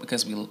difficult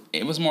because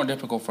it was more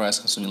difficult for us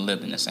because we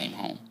lived in the same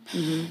home,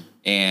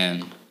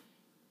 and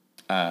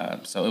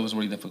so it was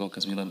really difficult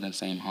because we lived in the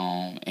same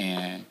home,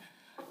 and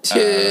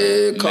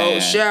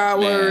cold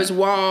showers,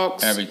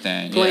 walks,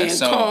 everything, playing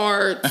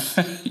cards.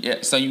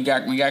 Yeah, so we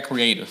got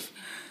creative.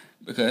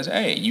 Because,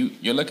 hey,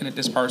 you're looking at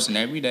this person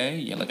every day.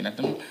 You're looking at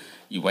them.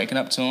 You're waking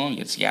up to them.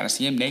 You got to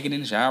see them naked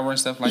in the shower and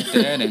stuff like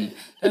that. And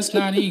that's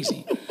not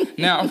easy.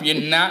 Now, if you're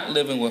not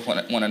living with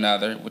one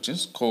another, which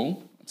is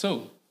cool,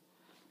 too.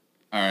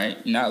 All right?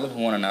 You're not living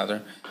with one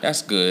another.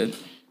 That's good.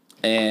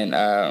 And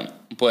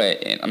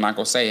but I'm not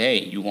going to say,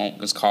 hey, you won't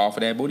just call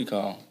for that booty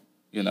call.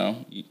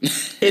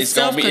 It's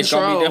gonna be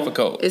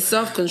difficult. It's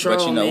self-control.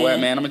 But you know what,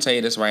 man? I'm going to tell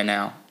you this right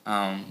now.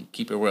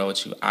 Keep it real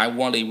with you. I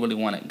really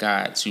wanted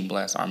God to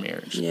bless our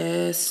marriage.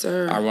 Yes,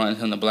 sir. I wanted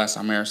him to bless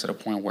our marriage to the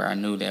point where I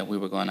knew that we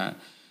were going to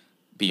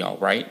be all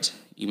right,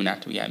 even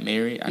after we got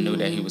married. I knew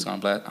that he was going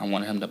to bless. I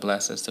wanted him to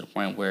bless us to the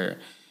point where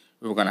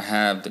we were going to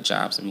have the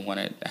jobs that we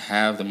wanted,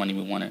 have the money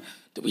we wanted.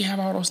 Did we have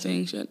all those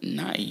things yet?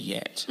 Not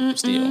yet,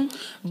 still.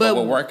 But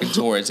we're working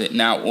towards it.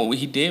 Now, what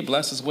he did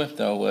bless us with,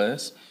 though,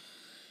 was,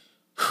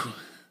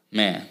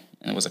 man,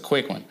 and it was a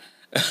quick one.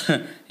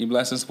 He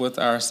blessed us with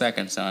our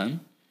second son.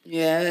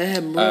 Yeah, that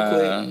happened real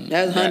quick.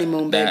 That was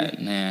honeymoon, baby.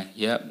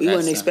 Yep. We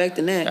wasn't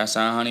expecting that. That's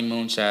our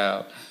honeymoon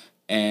child.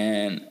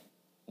 And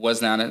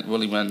wasn't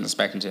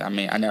expecting to. I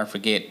mean, I never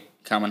forget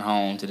coming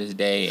home to this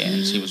day,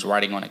 and she was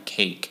writing on a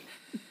cake.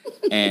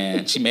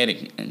 And she made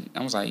it, and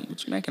I was like,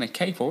 what you making a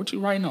cake for? What you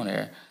writing on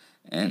there?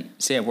 And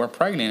said, we're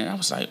pregnant. And I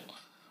was like,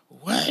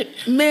 what?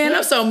 Man,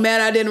 I'm so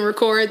mad I didn't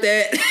record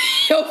that.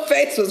 Your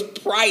face was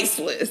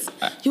priceless.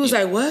 He was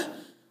like, what?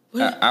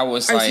 I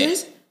was Are like, you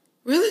serious?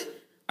 Really?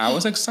 I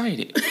was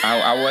excited.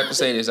 I want to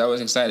say this. I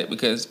was excited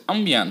because I'm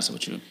going to be honest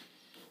with you.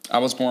 I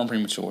was born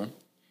premature.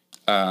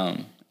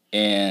 And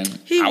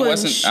I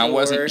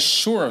wasn't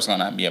sure I was going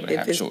to be able to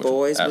have children. If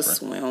his boys would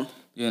swim.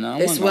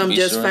 They swim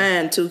just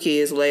fine 2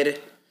 kids later.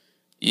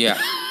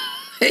 Yeah.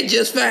 They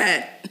just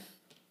fine.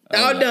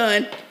 All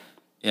done.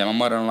 Yeah, my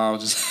mother-in-law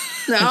was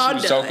just she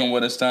was joking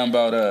with us talking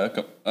about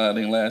I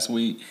think last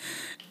week.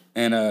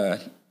 And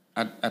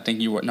I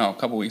think a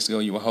couple weeks ago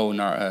you were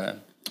holding our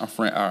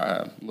friend,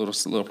 our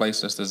little play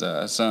sister's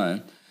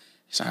son.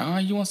 He's like, oh,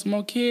 you want some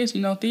more kids?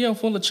 Theo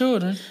full of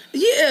children.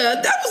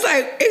 Yeah, that was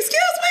like, excuse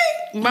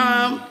me?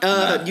 Mom,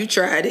 you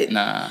tried it.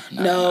 No,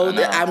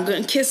 I'm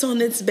gonna kiss on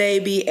this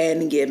baby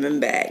and give him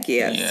back.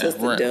 Yeah,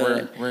 sister,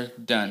 done. We're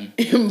done.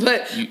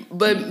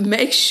 but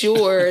make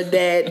sure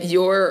that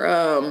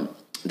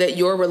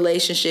your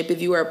relationship,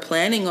 if you are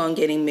planning on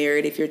getting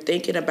married, if you're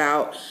thinking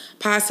about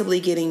possibly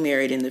getting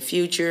married in the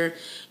future,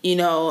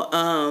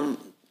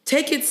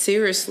 take it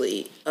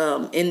seriously.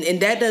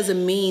 And that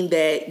doesn't mean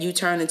that you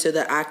turn into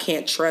the I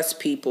can't trust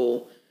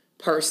people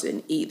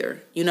person either.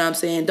 You know what I'm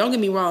saying? Don't get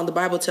me wrong. The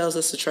Bible tells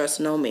us to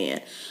trust no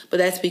man, but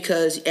that's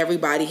because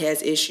everybody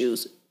has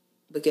issues.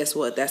 But guess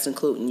what? That's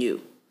including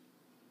you.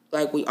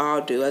 Like we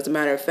all do. As a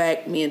matter of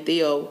fact, me and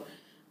Theo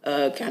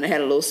kind of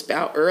had a little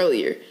spout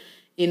earlier,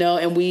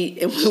 and we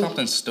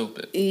something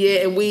stupid.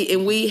 Yeah, and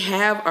we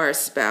have our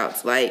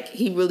spouts. Like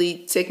he really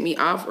ticked me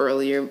off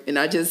earlier, and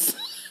I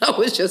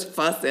was just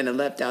fussing and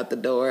left out the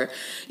door,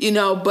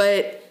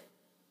 but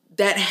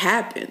that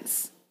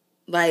happens.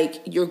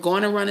 Like you're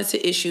going to run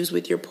into issues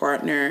with your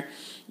partner.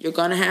 You're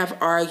going to have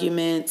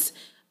arguments.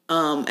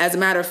 As a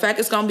matter of fact,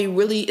 it's going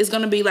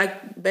to be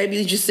like, baby,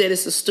 you just said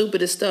it's the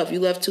stupidest stuff.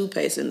 You left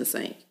toothpaste in the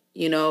sink,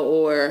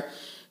 or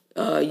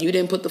you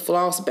didn't put the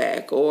floss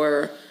back,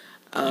 or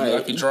you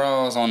left your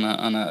drawers on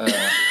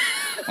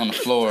the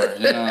floor.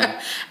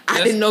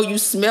 I didn't know you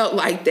smelled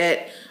like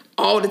that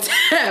all the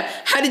time.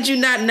 How did you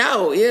not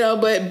know?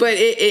 But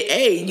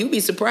hey, you'd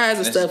be surprised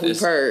at stuff we've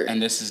heard. And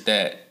this is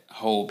that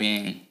whole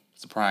being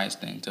surprised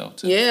thing too.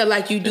 Yeah,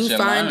 like you do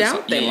find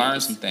out things. You learn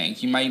some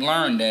things. You might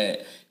learn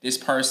that this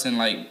person,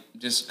 like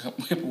just a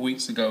couple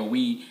weeks ago,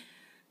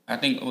 I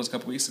think it was a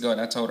couple weeks ago,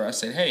 and I told her, I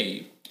said,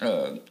 hey,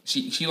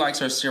 she likes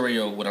her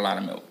cereal with a lot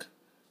of milk.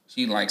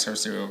 She likes her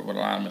cereal with a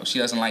lot of milk. She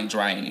doesn't like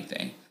dry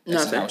anything.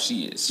 That's how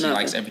she is. She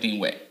likes everything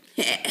wet.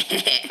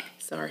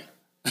 Sorry.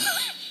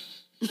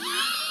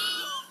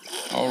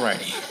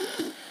 Alrighty.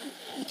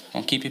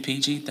 Gonna keep it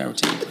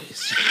PG-13,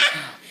 please.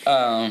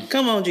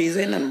 Come on,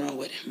 Jesus. Ain't nothing wrong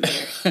with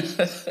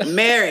it. I'm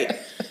married.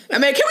 I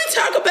mean, can we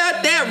talk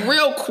about that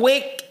real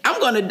quick?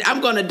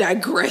 I'm gonna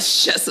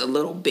digress just a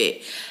little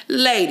bit.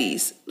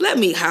 Ladies, let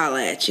me holler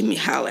at you.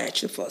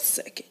 For a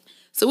second.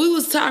 So we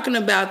was talking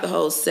about the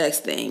whole sex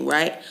thing,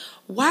 right?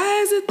 Why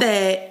is it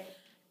that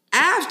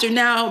after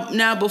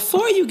now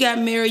before you got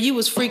married, you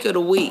was freak of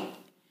the week.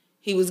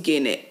 He was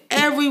getting it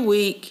every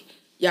week.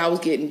 Y'all was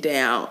getting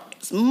down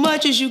as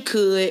much as you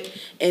could,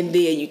 and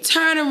then you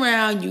turn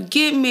around, you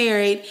get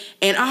married,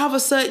 and all of a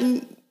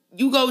sudden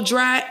you go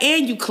dry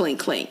and you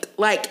clink.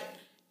 Like,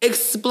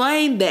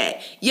 explain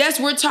that. Yes,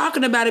 we're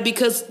talking about it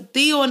because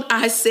Theo and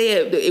I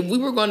said that if we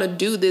were going to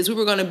do this, we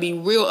were going to be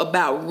real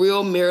about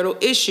real marital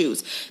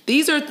issues.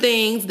 These are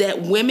things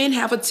that women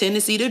have a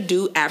tendency to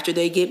do after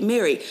they get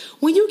married.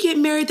 When you get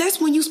married, that's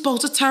when you're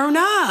supposed to turn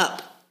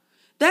up.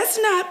 That's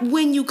not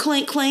when you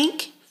clink.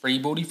 Free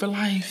booty for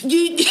life.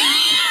 You know what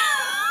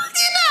I'm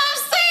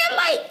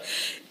saying?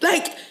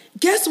 Like,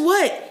 guess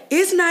what?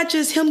 It's not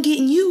just him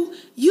getting you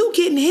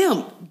getting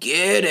him.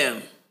 Get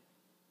him.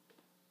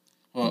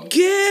 Well,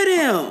 get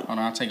him. Hold on,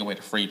 I'll take away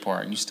the free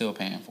part. You still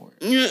paying for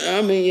it. Yeah,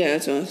 I mean, yeah,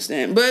 that's what I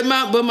understand. But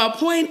my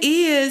point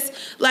is,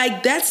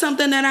 like, that's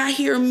something that I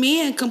hear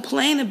men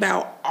complain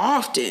about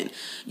often.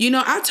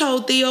 I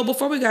told Theo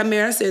before we got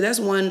married, I said that's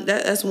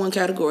one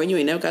category you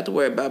ain't never got to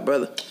worry about,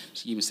 brother.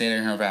 She even said it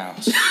in her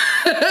vows.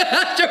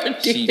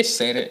 Sure she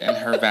said it in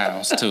her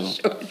vows too.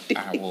 Sure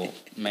I will,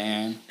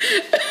 man.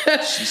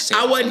 She said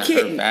I wasn't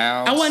kidding. Her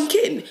vows. I wasn't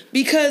kidding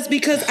because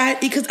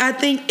I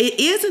think it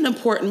is an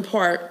important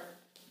part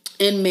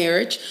in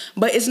marriage,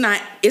 but it's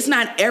not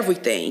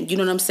everything. You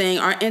know what I'm saying?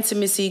 Our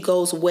intimacy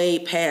goes way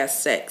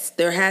past sex.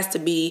 There has to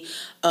be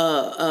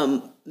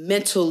I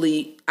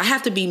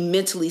have to be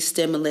mentally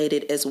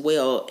stimulated as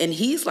well. And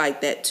he's like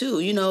that too.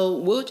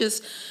 We'll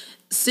just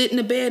sit in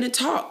the bed and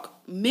talk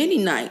many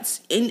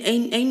nights.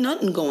 Ain't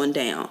nothing going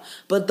down.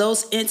 But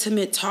those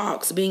intimate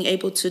talks, being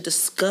able to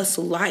discuss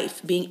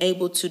life, being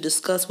able to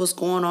discuss what's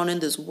going on in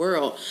this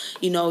world,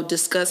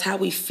 discuss how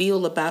we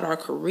feel about our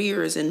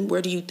careers and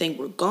where do you think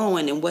we're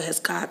going and what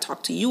has God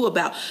talked to you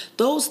about.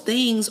 Those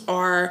things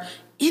are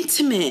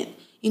intimate.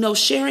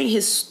 Sharing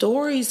his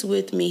stories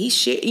with me.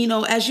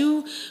 As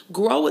you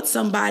grow with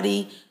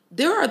somebody,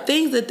 there are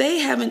things that they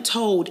haven't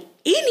told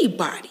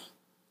anybody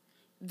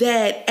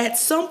that at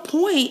some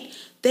point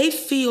they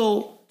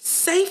feel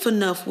safe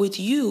enough with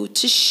you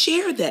to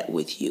share that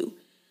with you.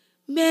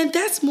 Man,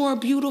 that's more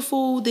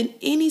beautiful than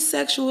any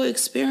sexual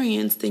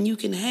experience than you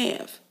can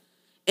have.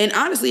 And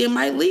honestly, it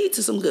might lead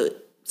to some good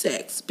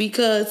sex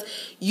because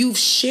you've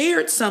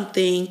shared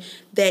something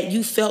that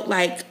you felt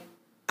like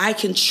I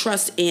can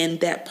trust in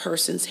that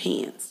person's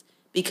hands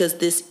because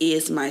this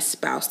is my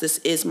spouse, this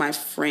is my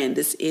friend,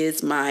 this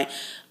is my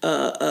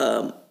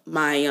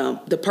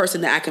the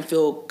person that I can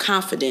feel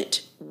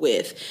confident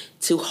with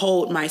to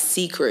hold my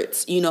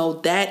secrets.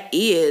 That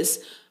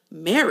is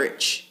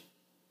marriage.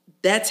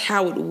 That's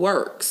how it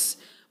works.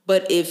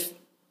 But if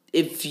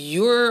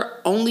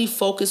you're only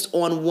focused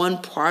on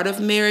one part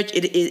of marriage,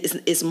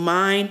 it's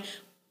mind,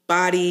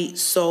 body,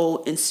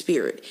 soul, and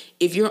spirit.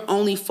 If you're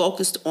only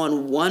focused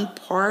on one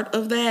part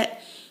of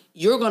that,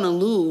 you're going to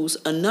lose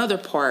another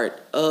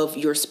part of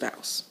your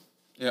spouse.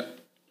 Yep,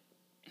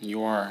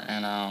 you are.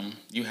 And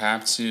you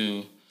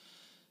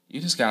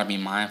just got to be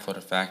mindful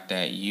of the fact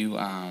that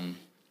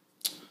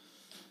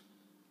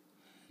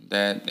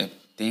that if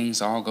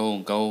things all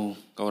go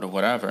to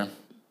whatever,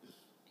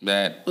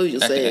 that What you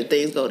say? If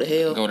things go to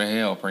hell? Go to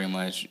hell, pretty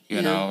much.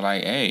 You know,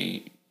 like,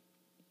 hey,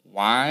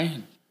 why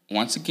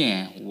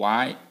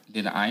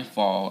did I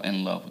fall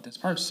in love with this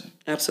person?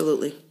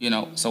 Absolutely. You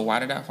know, so why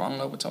did I fall in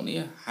love with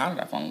Tonia? How did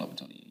I fall in love with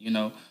Tonia? You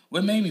know,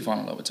 what made me fall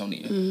in love with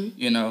Tonia? Mm-hmm.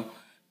 You know,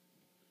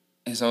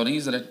 and so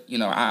these are the, you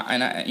know,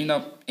 and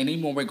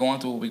even when we're going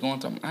through what we're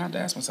going through, I have to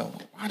ask myself,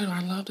 why do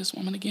I love this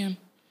woman again?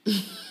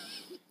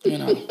 You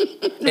know,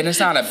 and it's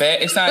not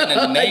in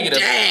a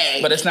negative,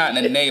 but it's not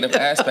in a negative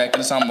aspect.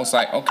 It's almost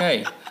like,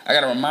 okay, I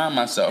got to remind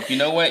myself, you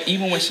know what?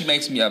 Even when she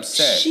makes me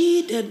upset,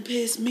 she done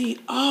pissed me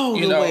all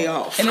the way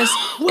off. And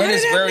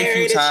it's very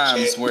few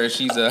times where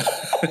she's a.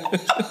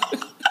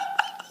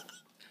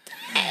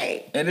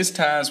 Hey, and it's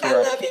times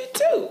where I love you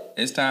too.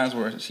 It's times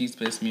where she's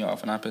pissed me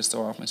off and I pissed her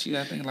off, and she's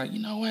thinking like, you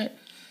know what?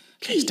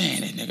 Can't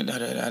stand that nigga. Da,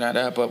 da, da, da,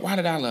 da, but why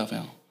did I love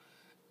him?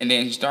 And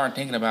then you start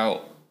thinking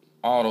about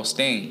all those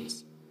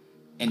things.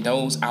 And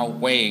those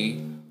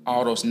outweigh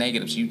all those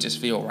negatives you just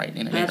feel right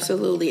in there.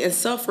 Absolutely. And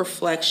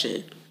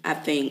self-reflection, I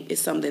think,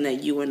 is something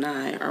that you and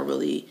I are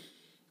really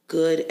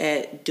good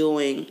at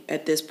doing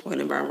at this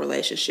point of our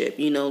relationship.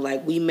 You know,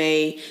 like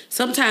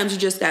sometimes you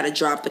just got to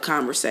drop the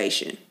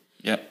conversation.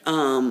 Yep.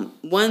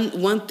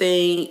 One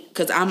thing,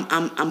 because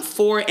I'm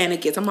for and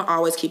against. I'm gonna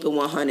always keep it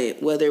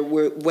 100,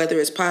 whether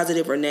it's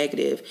positive or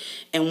negative.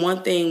 And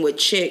one thing with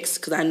chicks,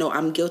 because I know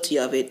I'm guilty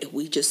of it,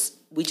 we just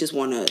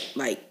want to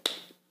like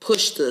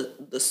push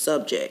the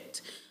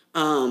subject.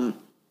 I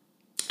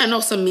know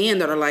some men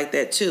that are like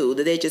that too,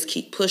 that they just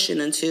keep pushing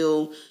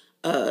until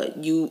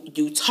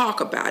you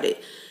talk about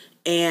it.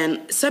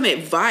 And some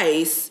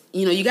advice,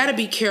 you know, you got to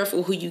be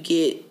careful who you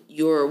get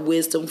your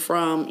wisdom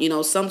from. You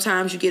know,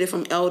 sometimes you get it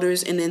from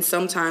elders, and then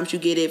sometimes you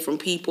get it from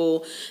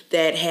people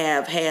that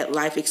have had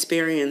life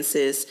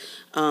experiences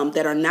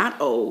that are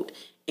not old.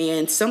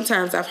 And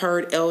sometimes I've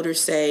heard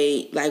elders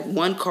say, like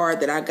one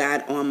card that I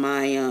got on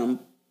my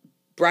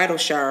bridal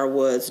shower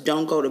was,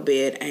 don't go to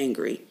bed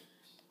angry.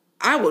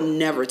 I will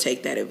never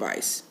take that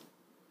advice.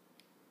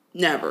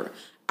 Never.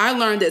 I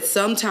learned that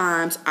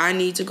sometimes I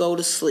need to go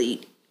to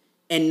sleep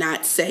and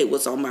not say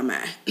what's on my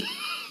mind.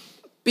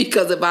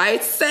 Because if I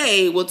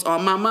say what's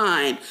on my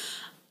mind,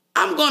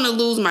 I'm going to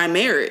lose my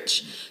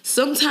marriage.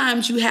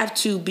 Sometimes you have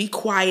to be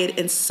quiet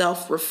and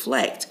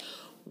self-reflect.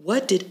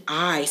 What did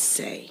I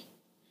say?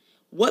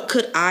 What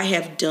could I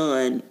have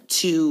done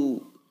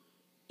to,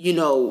 you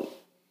know,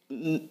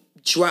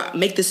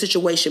 make the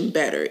situation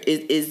better?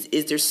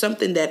 Is there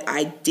something that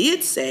I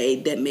did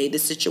say that made the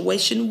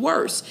situation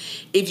worse?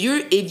 If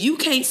you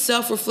can't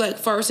self-reflect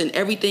first and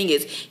everything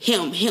is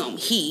him,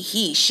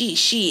 he,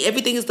 she,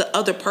 everything is the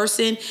other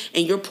person,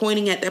 and you're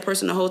pointing at that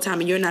person the whole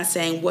time and you're not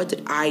saying, what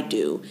did I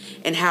do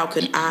and how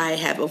could I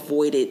have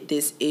avoided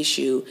this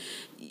issue?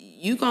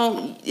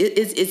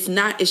 It's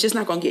just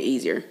not gonna get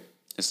easier.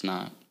 It's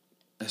not,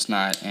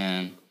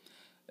 and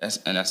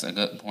that's a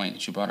good point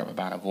that you brought up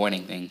about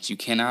avoiding things. You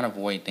cannot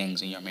avoid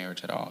things in your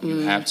marriage at all. You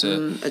have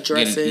to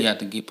address it. You have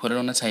to put it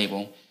on the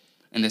table.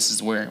 And this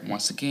is where,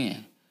 once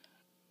again,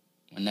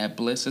 when that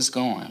bliss is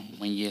gone,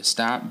 when you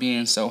stop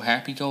being so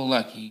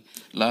happy-go-lucky,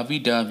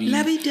 lovey-dovey,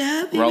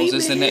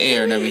 roses in the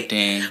air and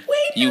everything,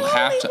 you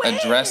have to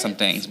address some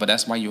things. But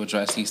that's why you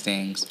address these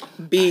things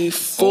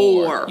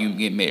before you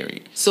get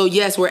married. So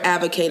yes, we're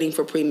advocating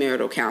for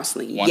premarital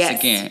counseling. Once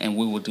again, and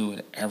we will do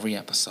it every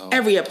episode.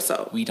 Every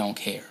episode. We don't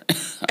care.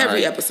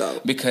 Every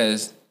episode.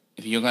 Because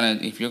if you're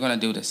gonna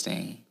do this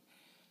thing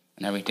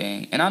and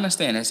everything, and I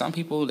understand that some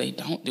people, they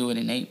don't do it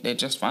and they're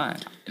just fine.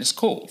 It's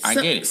cool. I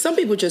get it. Some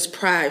people are just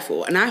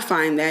prideful, and I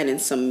find that in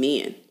some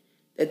men,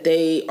 that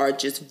they are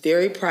just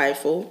very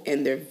prideful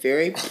and they're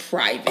very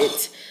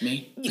private.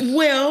 Me?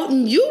 Well,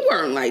 you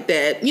weren't like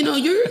that. You know,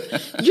 you're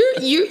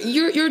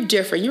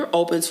different. You're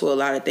open to a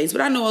lot of things.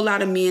 But I know a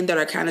lot of men that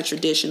are kind of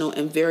traditional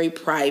and very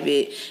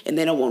private, and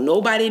they don't want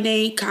nobody in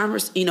their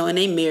in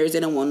their marriage.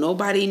 They don't want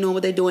nobody knowing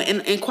what they're doing.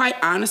 And quite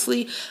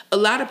honestly, a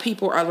lot of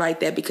people are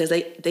like that because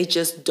they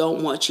just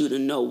don't want you to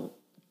know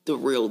the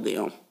real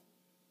them.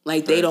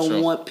 Like they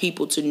don't want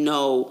people to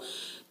know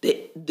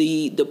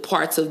the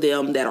parts of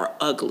them that are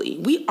ugly.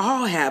 We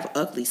all have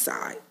ugly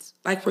sides.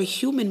 Like we're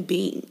human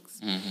beings.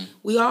 Mm-hmm.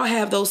 We all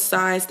have those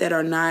sides that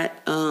are not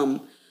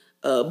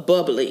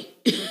bubbly.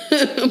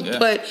 Yeah.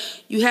 But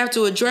you have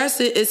to address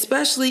it,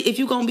 especially if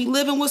you're going to be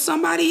living with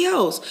somebody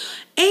else.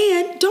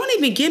 And don't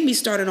even get me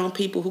started on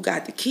people who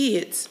got the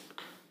kids.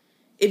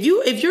 If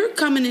you're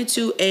coming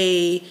into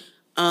a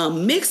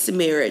mixed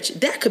marriage,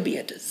 that could be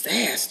a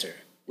disaster.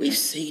 We've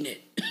seen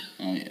it.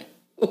 Oh, yeah.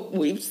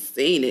 We've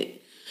seen it.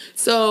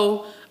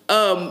 So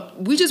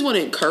we just want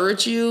to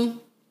encourage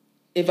you,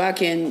 if I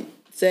can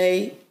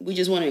say, we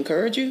just want to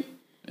encourage you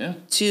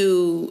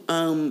to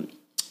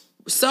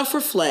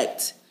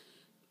self-reflect,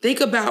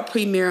 think about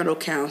premarital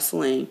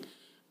counseling,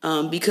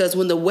 Because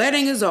when the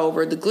wedding is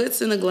over, the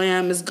glitz and the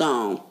glam is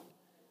gone.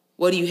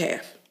 What do you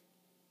have?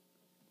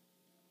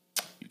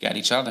 You got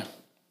each other.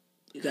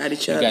 You got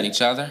each other. You got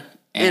each other.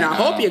 And I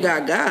hope you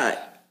got God.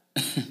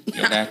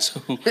 Yeah, that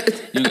too.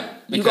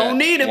 You gonna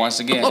need it. Once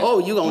again, you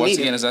gonna need it. Once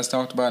again, as I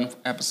talked about in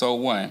episode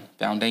 1,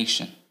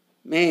 foundation.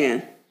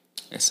 Man.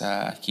 It's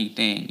a key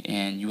thing,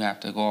 and you have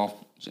to go off.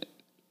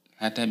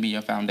 Have that be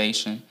your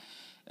foundation,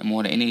 and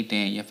more than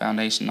anything, your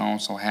foundation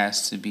also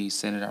has to be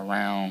centered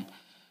around,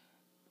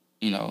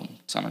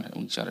 telling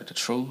each other the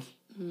truth.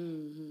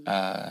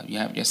 Mm-hmm. You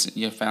have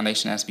your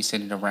foundation has to be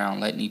centered around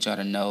letting each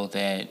other know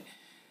that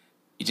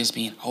you're just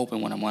being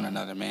open with one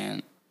another,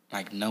 man,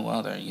 like no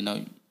other,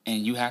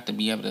 And you have to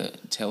be able to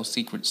tell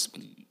secrets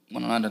with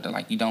one another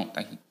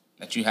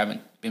that you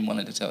haven't been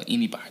willing to tell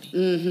anybody.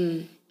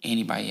 Mm-hmm.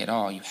 Anybody at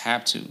all. You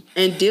have to.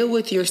 And deal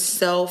with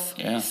yourself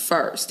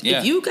first. Yeah.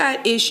 If you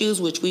got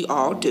issues, which we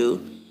all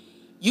do,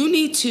 you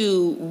need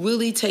to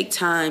really take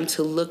time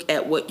to look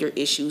at what your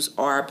issues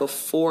are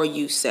before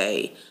you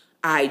say,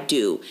 I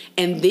do.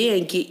 And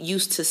then get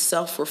used to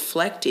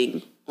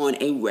self-reflecting on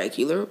a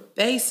regular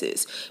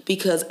basis.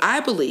 Because I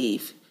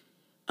believe,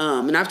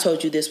 and I've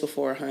told you this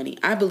before, honey,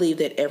 I believe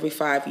that every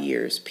 5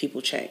 years people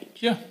change.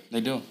 Yeah,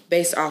 they do.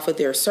 Based off of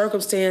their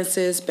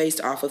circumstances,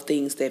 based off of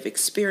things they've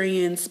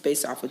experienced,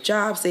 based off of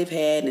jobs they've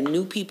had and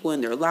new people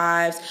in their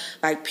lives.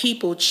 Like,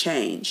 people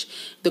change.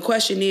 The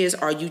question is,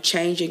 are you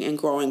changing and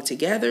growing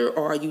together,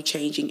 or are you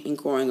changing and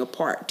growing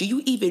apart? Do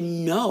you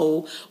even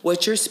know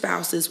what your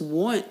spouse's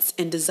wants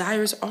and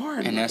desires are?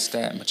 And that's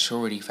that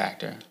maturity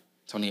factor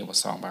Tonia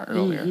was talking about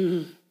earlier.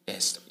 Mm-hmm.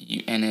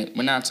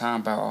 We're not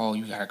talking about,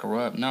 you gotta grow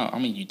up. No, I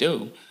mean, you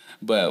do,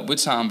 but we're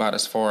talking about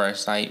as far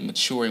as like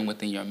maturing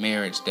within your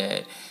marriage,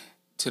 that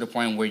to the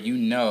point where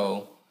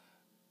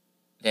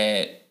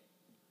that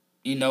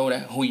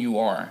who you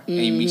are, and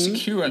you be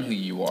secure in who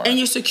you are, and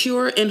you're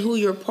secure in who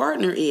your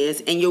partner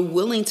is, and you're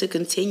willing to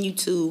continue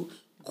to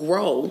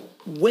grow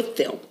with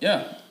them.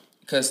 Yeah,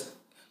 because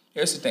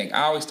here's the thing.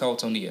 I always told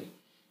Tonia,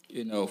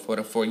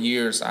 for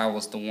years I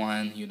was the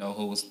one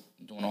who was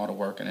doing all the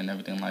work and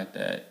everything like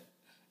that.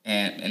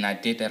 And I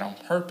did that on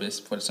purpose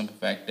for the simple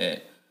fact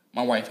that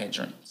my wife had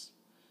dreams.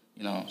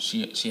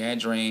 She had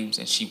dreams,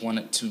 and she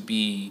wanted to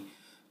be,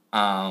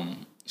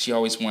 she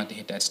always wanted to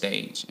hit that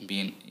stage and be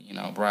in,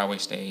 Broadway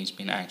stage,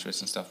 be an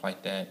actress and stuff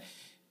like that.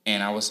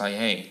 And I was like,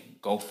 hey,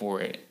 go for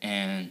it.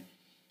 And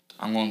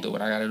I'm going to do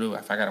what I got to do.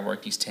 If I got to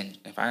work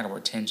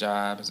 10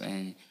 jobs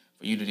and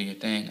for you to do your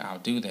thing, I'll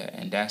do that.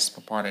 And that's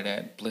part of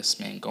that bliss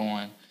man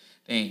going.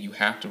 Then you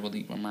have to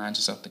really remind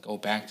yourself to go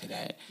back to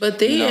that. But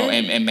then,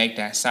 and make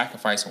that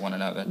sacrifice for one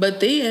another.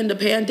 But then the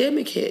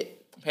pandemic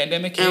hit.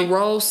 And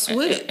roles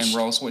switch. And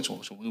roles switch,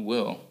 which we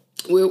will.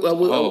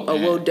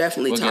 We'll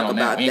definitely talk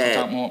about that.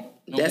 Talk more,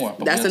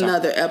 that's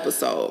another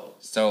episode.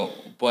 So,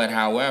 but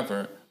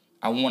however,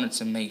 I wanted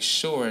to make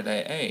sure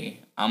that,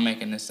 hey, I'm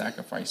making this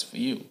sacrifice for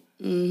you.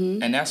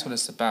 Mm-hmm. And that's what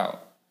it's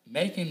about.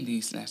 Making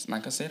these,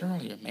 like I said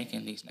earlier,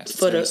 making these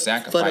necessary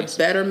sacrifices. For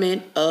the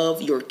betterment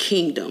of your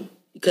kingdom.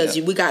 Because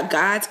we got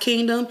God's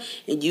kingdom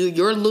and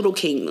your little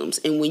kingdoms.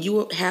 And when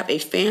you have a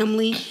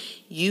family,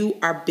 you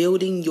are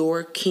building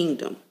your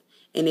kingdom.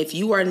 And if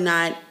you are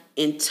not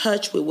in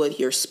touch with what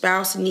your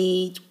spouse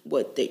needs,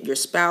 your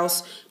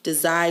spouse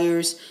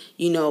desires,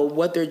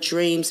 what their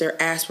dreams, their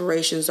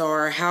aspirations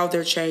are, how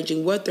they're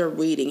changing, what they're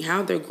reading,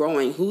 how they're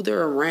growing, who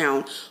they're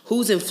around,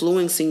 who's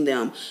influencing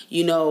them,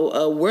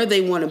 where they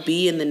want to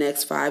be in the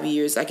next 5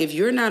 years. Like, if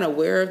you're not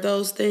aware of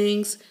those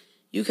things,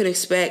 you can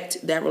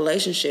expect that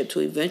relationship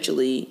to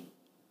eventually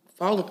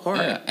fall apart.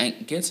 Yeah, and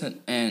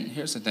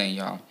here's the thing,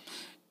 y'all.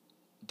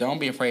 Don't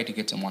be afraid to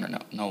get to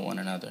know one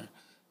another,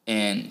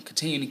 and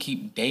continue to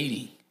keep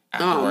dating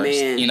afterwards.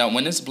 Oh, man.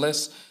 When it's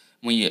bliss,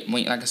 when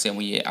like I said,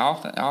 when you're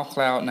off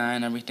cloud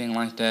nine, everything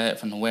like that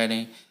from the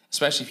wedding,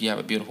 especially if you have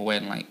a beautiful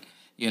wedding,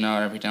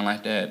 everything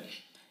like that,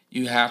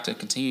 you have to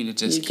continue to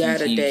just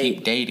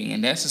keep dating,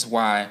 and this is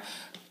why.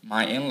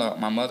 My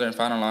mother and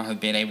father-in-law have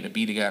been able to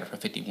be together for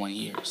 51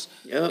 years.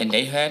 Yep. And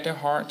they had their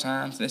hard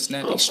times, this and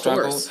that. They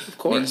struggled,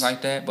 things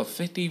like that. But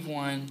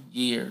 51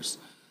 years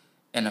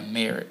in a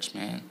marriage,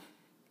 man,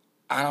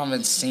 I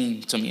haven't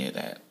seen too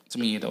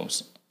many of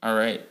those. All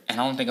right?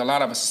 And I don't think a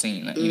lot of us have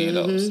seen any of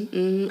those.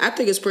 Mm-hmm. I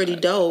think it's pretty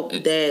dope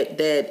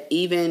that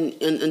even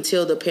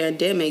until the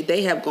pandemic,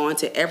 they have gone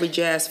to every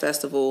jazz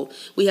festival.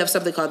 We have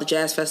something called the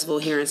Jazz Festival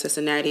here in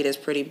Cincinnati that's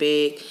pretty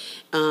big.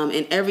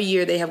 And every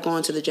year they have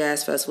gone to the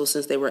jazz festival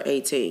since they were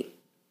 18.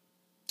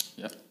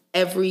 Yep.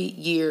 Every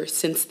year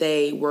since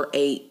they were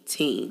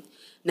 18.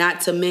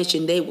 Not to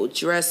mention they will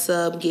dress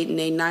up, get in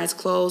their nice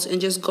clothes, and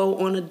just go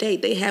on a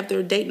date. They have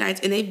their date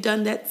nights, and they've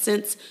done that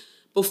since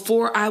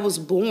before I was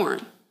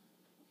born.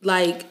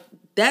 Like,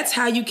 that's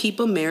how you keep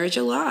a marriage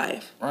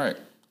alive. Right.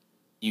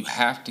 You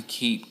have to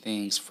keep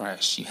things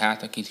fresh. You have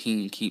to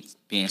continue to keep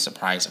being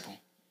surprisable.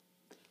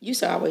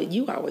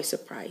 You always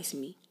surprise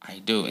me. I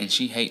do, and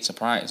she hates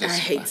surprises. I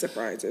hate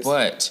surprises.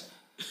 But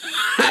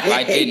if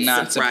I did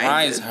not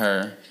surprise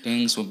her,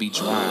 things would be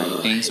dry.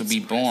 Things would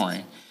be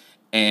boring.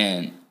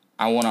 And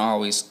I want to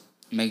always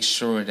make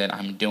sure that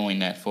I'm doing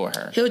that for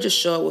her. He'll just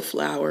show up with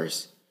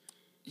flowers.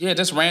 Yeah,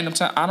 just random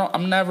time.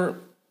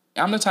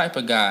 I'm the type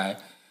of guy.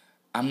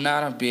 I'm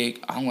not a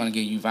big. I'm gonna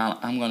give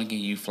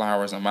you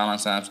flowers on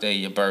Valentine's Day,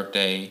 your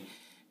birthday,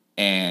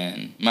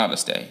 and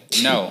Mother's Day.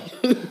 No,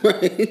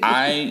 Right.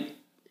 I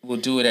will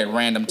do it at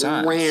random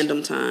times.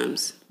 Random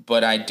times.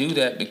 But I do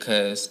that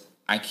because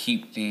I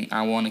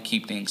want to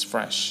keep things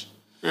fresh.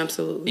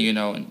 Absolutely. You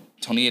know, and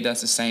Tonia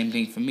does the same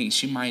thing for me.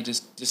 She might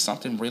just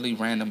something really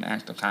random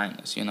act of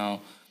kindness, you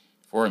know,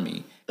 for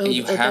me. And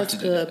you have to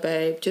do good, that.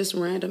 babe. Just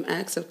random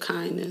acts of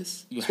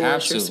kindness You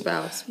have towards to. your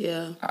spouse.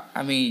 Yeah.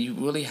 I mean, you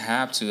really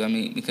have to. I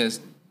mean, because,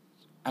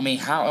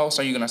 how else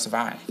are you gonna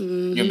survive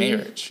your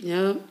marriage?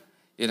 Yep.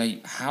 You know,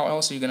 how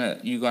else are you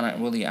gonna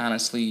really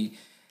honestly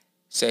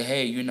say,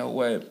 hey, you know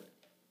what?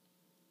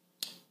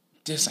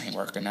 This ain't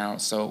working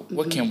out. So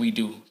what can we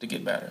do to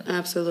get better?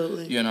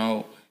 Absolutely. You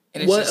know,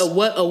 and it's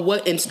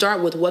what, and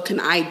start with what can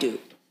I do?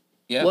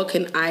 Yeah. What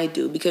can I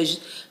do? Because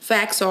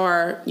facts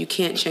are you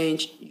can't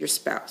change your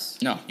spouse.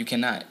 No, you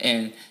cannot.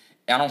 And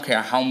I don't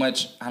care how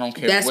much. I don't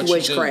care. That's what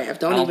witchcraft. You do.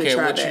 Don't I don't even care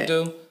try what that.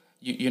 you do.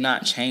 You're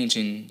not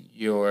changing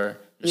your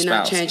You're spouse.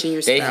 not changing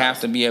your They spouse.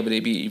 have to be able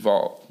to be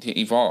evolve.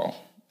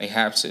 They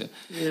have to.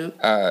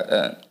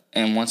 Yeah.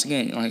 And once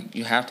again, like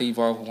you have to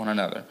evolve with one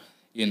another.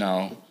 You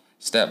know,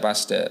 step by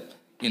step.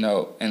 You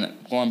know, and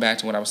going back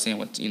to what I was saying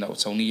with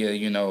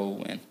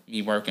Tonia, and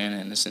me working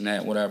and this and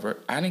that, whatever.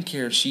 I didn't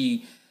care if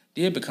she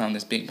did become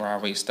this big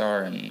Broadway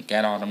star and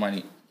got all the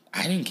money.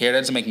 I didn't care. That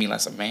doesn't make me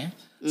less of a man.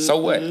 So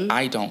what?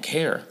 I don't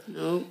care.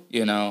 Nope.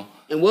 You know.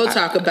 And we'll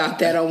talk about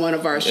that on one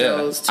of our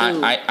shows too.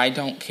 I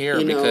don't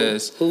care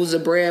because who's the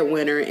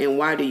breadwinner and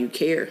why do you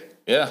care?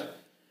 Yeah,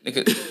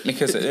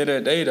 because at the end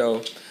of the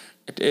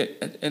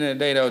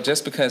day though,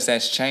 just because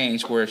that's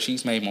changed where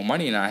she's made more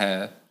money than I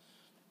have.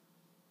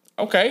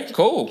 Okay,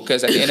 cool.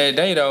 Because at the end of the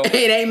day though, it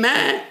ain't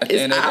mine.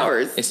 It's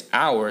ours. It's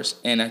ours.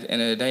 And at the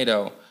end of the day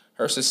though,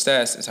 her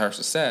success is her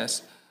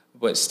success,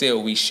 but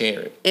still we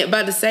share it. And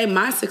by to say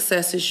my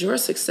success is your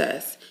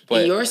success.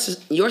 But and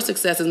your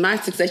success is my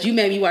success. You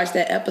made me watch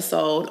that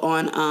episode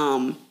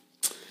on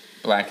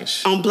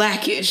Blackish. On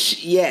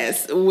Blackish,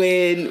 yes.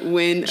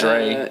 When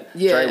Dre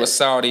was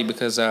salty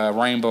because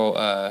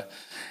Rainbow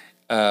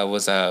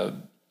was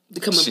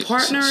become a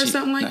partner or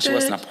something like that. She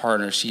wasn't a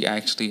partner. She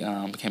actually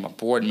became a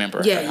board member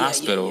at the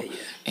hospital. Yeah.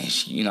 And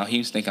she, he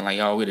was thinking like,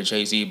 "Yo, we're the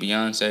Jay-Z,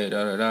 Beyonce,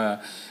 da da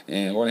da."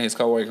 And one of his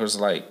coworkers was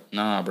like,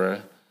 "Nah,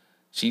 bro,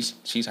 she's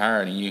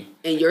higher than you."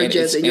 And you're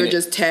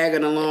just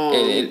tagging along,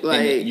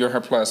 and you're her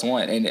plus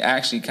one. And it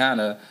actually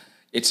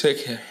it took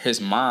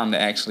his mom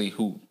to actually,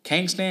 who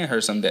can't stand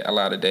her a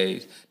lot of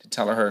days, to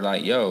tell her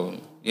like, "Yo,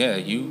 yeah,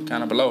 you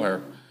kind of below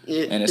her."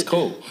 And it's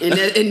cool.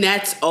 and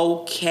that's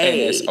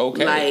okay. And it's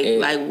okay.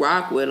 Like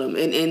rock with them.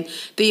 And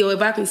Theo,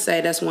 if I can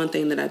say, that's one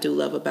thing that I do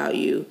love about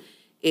you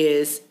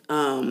is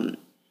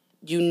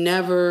you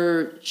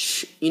never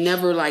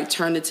like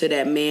turn into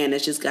that man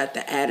that's just got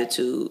the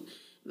attitude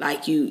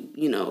like you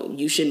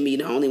shouldn't be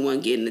the only one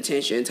getting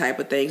attention type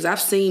of things.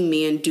 I've seen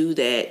men do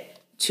that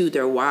to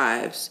their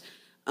wives.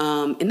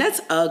 And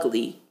that's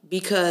ugly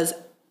because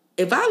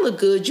if I look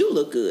good, you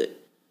look good.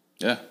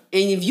 Yeah.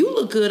 And if you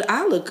look good,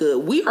 I look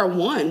good. We are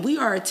one. We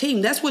are a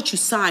team. That's what you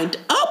signed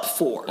up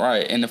for.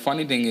 Right. And the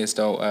funny thing is,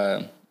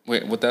 though,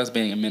 with us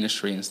being in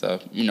ministry and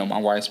stuff, my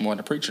wife's more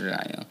the preacher than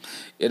I am.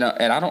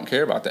 And I don't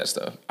care about that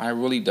stuff. I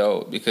really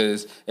don't,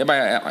 because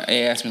everybody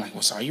asks me like,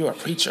 "Well, so are you a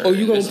preacher? Oh,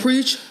 you gonna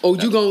preach? Oh,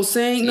 you gonna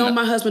sing?" No,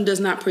 my husband does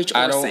not preach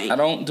or sing. I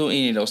don't do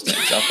any of those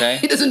things. Okay.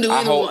 He doesn't do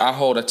either one. I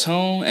hold a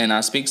tune and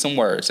I speak some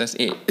words. That's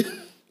it.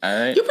 All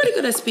right. You're pretty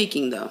good at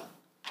speaking, though.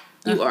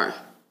 You are.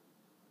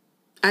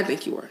 I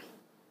think you are.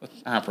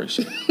 I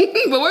appreciate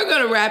it. But we're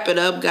going to wrap it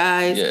up,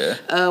 guys.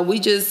 Yeah. We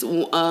just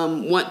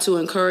want to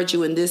encourage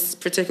you in this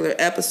particular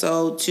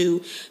episode to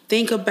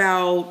think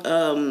about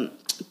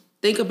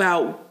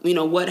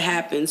what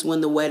happens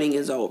when the wedding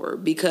is over.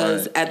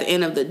 Because at the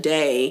end of the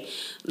day,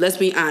 let's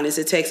be honest,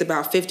 it takes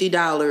about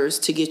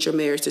 $50 to get your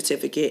marriage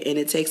certificate, and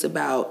it takes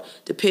about,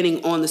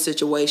 depending on the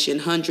situation,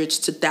 hundreds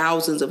to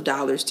thousands of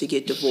dollars to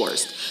get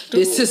divorced.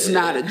 This is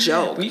not a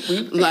joke.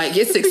 Like,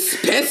 it's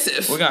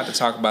expensive. We're going to have to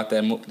talk about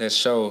that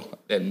show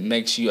that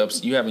makes you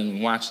upset. You haven't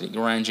even watched it.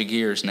 Grind your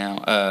gears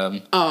now.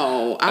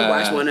 I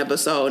watched one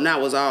episode, and I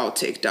was all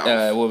ticked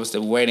off. What was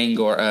the wedding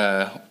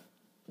or...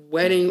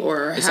 Wedding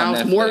or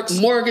house,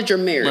 mortgage or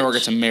marriage.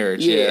 Mortgage or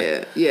marriage,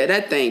 yeah.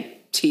 That thing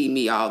teed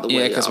me all the way.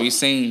 Yeah, because we've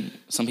seen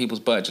some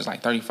people's budgets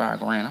like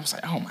 $35,000. I was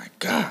like, oh my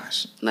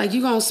gosh! Like,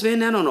 you gonna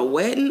spend that on a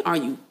wedding? Are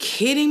you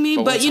kidding me?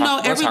 But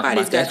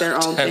everybody's got their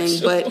own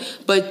thing.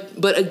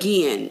 But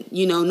again,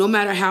 no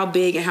matter how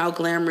big and how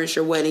glamorous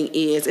your wedding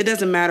is, it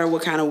doesn't matter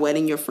what kind of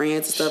wedding your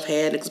friends and stuff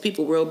had, because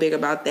people real big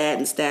about that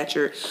and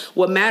stature.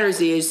 What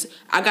matters is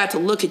I got to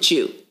look at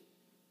you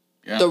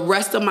the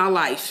rest of my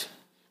life.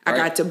 I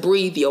got to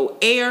breathe your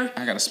air.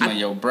 I got to smell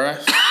your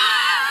breath.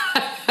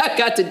 I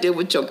got to deal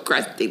with your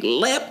crusty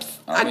lips.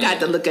 I got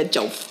to look at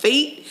your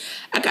feet.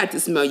 I got to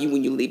smell you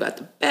when you leave out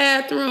the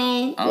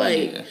bathroom.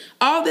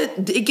 All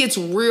that, it gets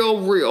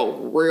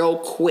real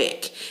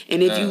quick.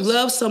 And if you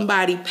love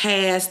somebody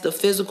past the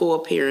physical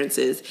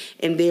appearances,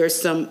 and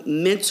there's some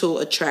mental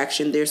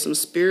attraction, there's some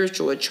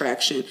spiritual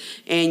attraction,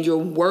 and you're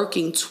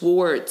working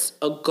towards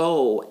a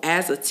goal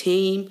as a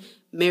team,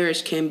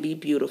 marriage can be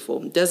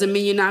beautiful. Doesn't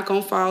mean you're not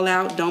gonna fall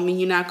out. Don't mean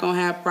you're not gonna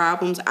have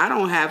problems. I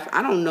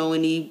don't know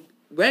any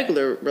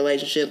regular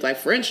relationships like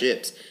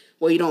friendships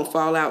where you don't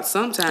fall out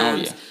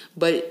sometimes.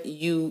 But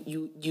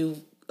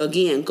you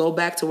again go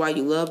back to why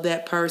you love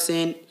that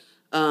person.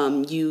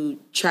 You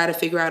try to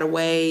figure out a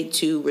way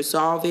to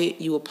resolve it.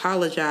 You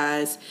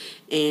apologize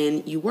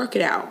and you work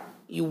it out.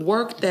 You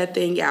work that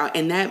thing out,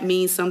 and that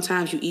means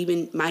sometimes you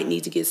even might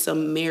need to get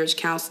some marriage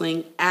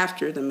counseling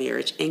after the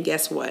marriage. And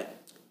guess what?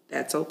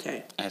 That's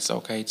okay. That's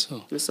okay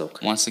too. It's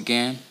okay. Once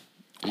again,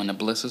 when the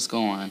bliss is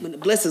gone. When the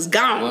bliss is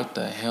gone. What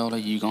the hell are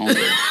you gonna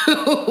do?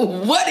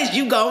 What is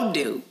you gonna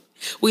do?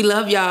 We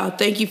love y'all.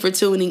 Thank you for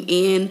tuning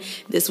in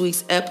this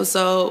week's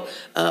episode.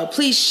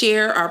 Please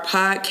share our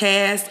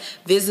podcast.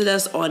 Visit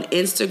us on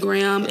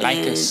Instagram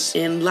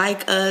and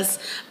like us.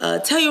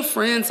 Tell your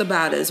friends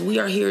about us. We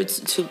are here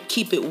to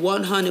keep it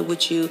 100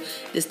 with you.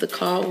 It's the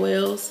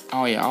Caldwells.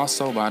 Oh yeah.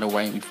 Also, by the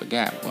way, we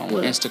forgot. We're on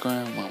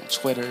Instagram. We're on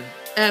Twitter.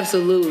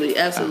 Absolutely.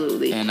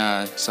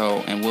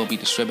 And we'll be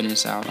distributing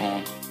this out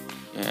on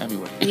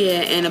everywhere.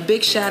 Yeah, and a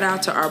big shout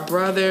out to our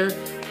brother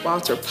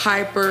Walter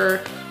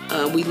Piper.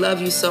 We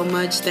love you so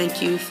much.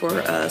 Thank you for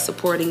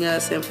supporting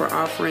us and for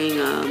offering.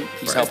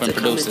 He's helping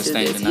produce this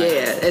thing tonight.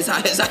 Yeah, as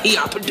he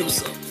our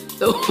producer.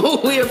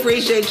 So we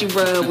appreciate you,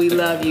 bro. We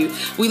love you.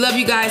 We love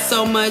you guys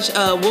so much.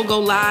 We'll go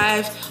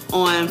live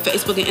on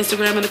Facebook and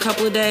Instagram in a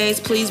couple of days.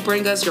 Please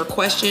bring us your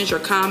questions, your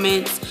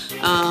comments.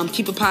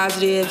 Keep it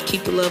positive.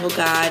 Keep the love of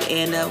God.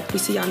 And we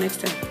see y'all next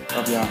time.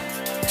 Love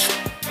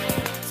y'all.